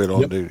dog bit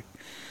on duty.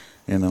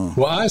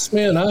 Well,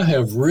 Iceman, I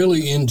have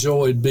really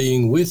enjoyed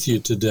being with you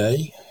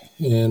today,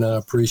 and I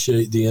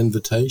appreciate the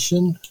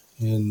invitation.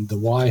 And the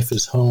wife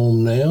is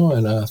home now,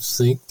 and I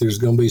think there's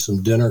going to be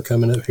some dinner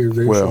coming up here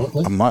very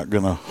shortly. I'm not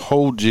going to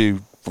hold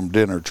you from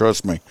dinner,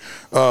 trust me.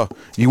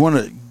 You want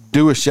to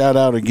do a shout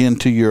out again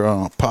to your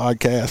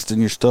podcast and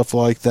your stuff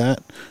like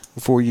that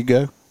before you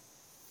go?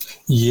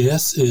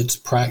 Yes, it's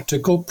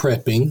Practical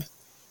Prepping.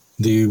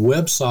 The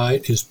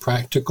website is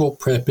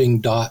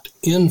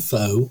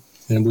practicalprepping.info,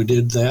 and we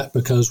did that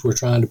because we're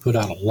trying to put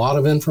out a lot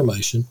of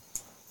information,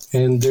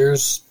 and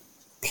there's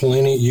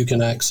plenty. You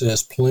can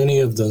access plenty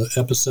of the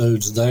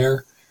episodes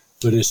there,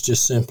 but it's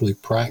just simply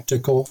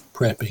Practical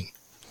Prepping,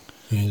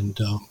 and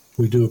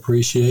We do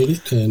appreciate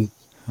it, and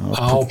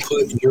I'll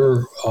put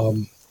your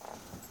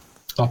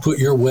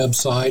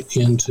website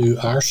into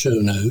our show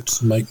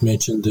notes. Make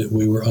mention that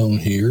we were on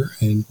here,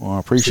 and I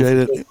appreciate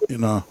it.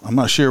 I'm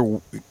not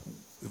sure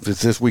if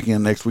it's this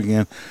weekend, next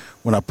weekend.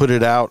 When I put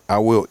it out, I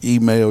will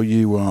email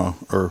you,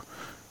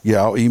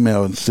 I'll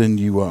email and send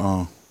you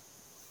a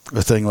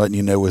thing letting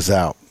you know it's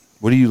out.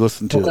 What do you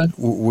listen to? Okay.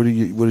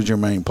 What is your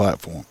main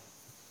platform?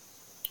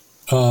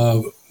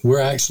 We're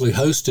actually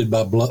hosted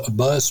by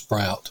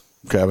Buzzsprout.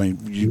 Okay, I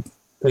mean,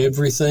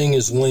 everything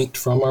is linked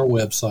from our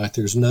website.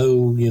 There's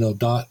no,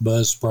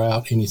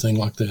 .buzzsprout, anything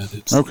like that.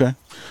 It's okay.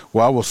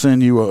 Well, I will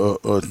send you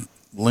a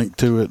link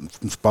to it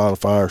from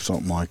Spotify or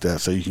something like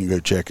that, so you can go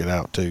check it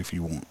out too if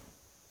you want.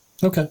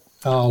 Okay,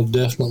 I'll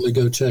definitely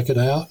go check it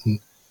out and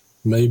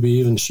maybe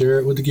even share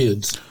it with the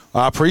kids.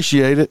 I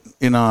appreciate it.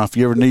 If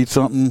you ever need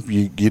something,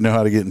 you know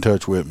how to get in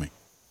touch with me.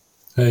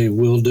 Hey,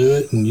 we'll do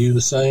it, and you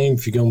the same.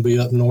 If you're going to be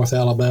up in North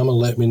Alabama,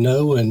 let me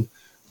know, and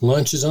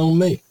lunch is on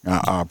me.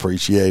 I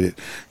appreciate it.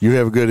 You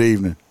have a good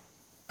evening.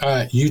 All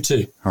right, you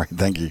too. All right,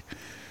 thank you.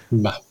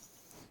 Bye.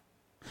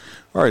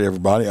 All right,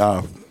 everybody.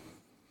 That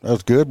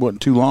was good.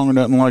 Wasn't too long or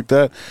nothing like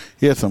that.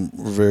 He had some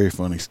very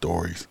funny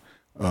stories.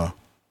 Hope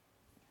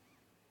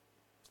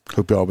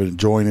y'all been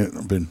enjoying it.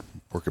 I've been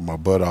working my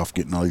butt off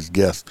getting all these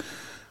guests.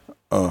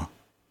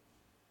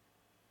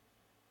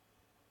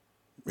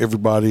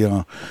 Everybody,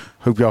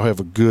 hope y'all had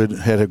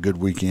a good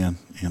weekend.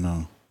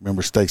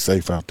 Remember, stay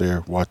safe out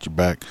there. Watch your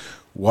back.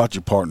 Watch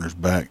your partner's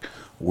back.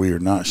 We are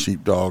not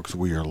sheepdogs.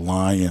 We are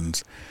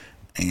lions.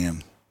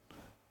 And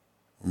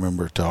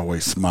remember to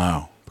always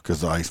smile,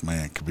 because the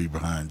Iceman could be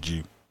behind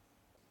you.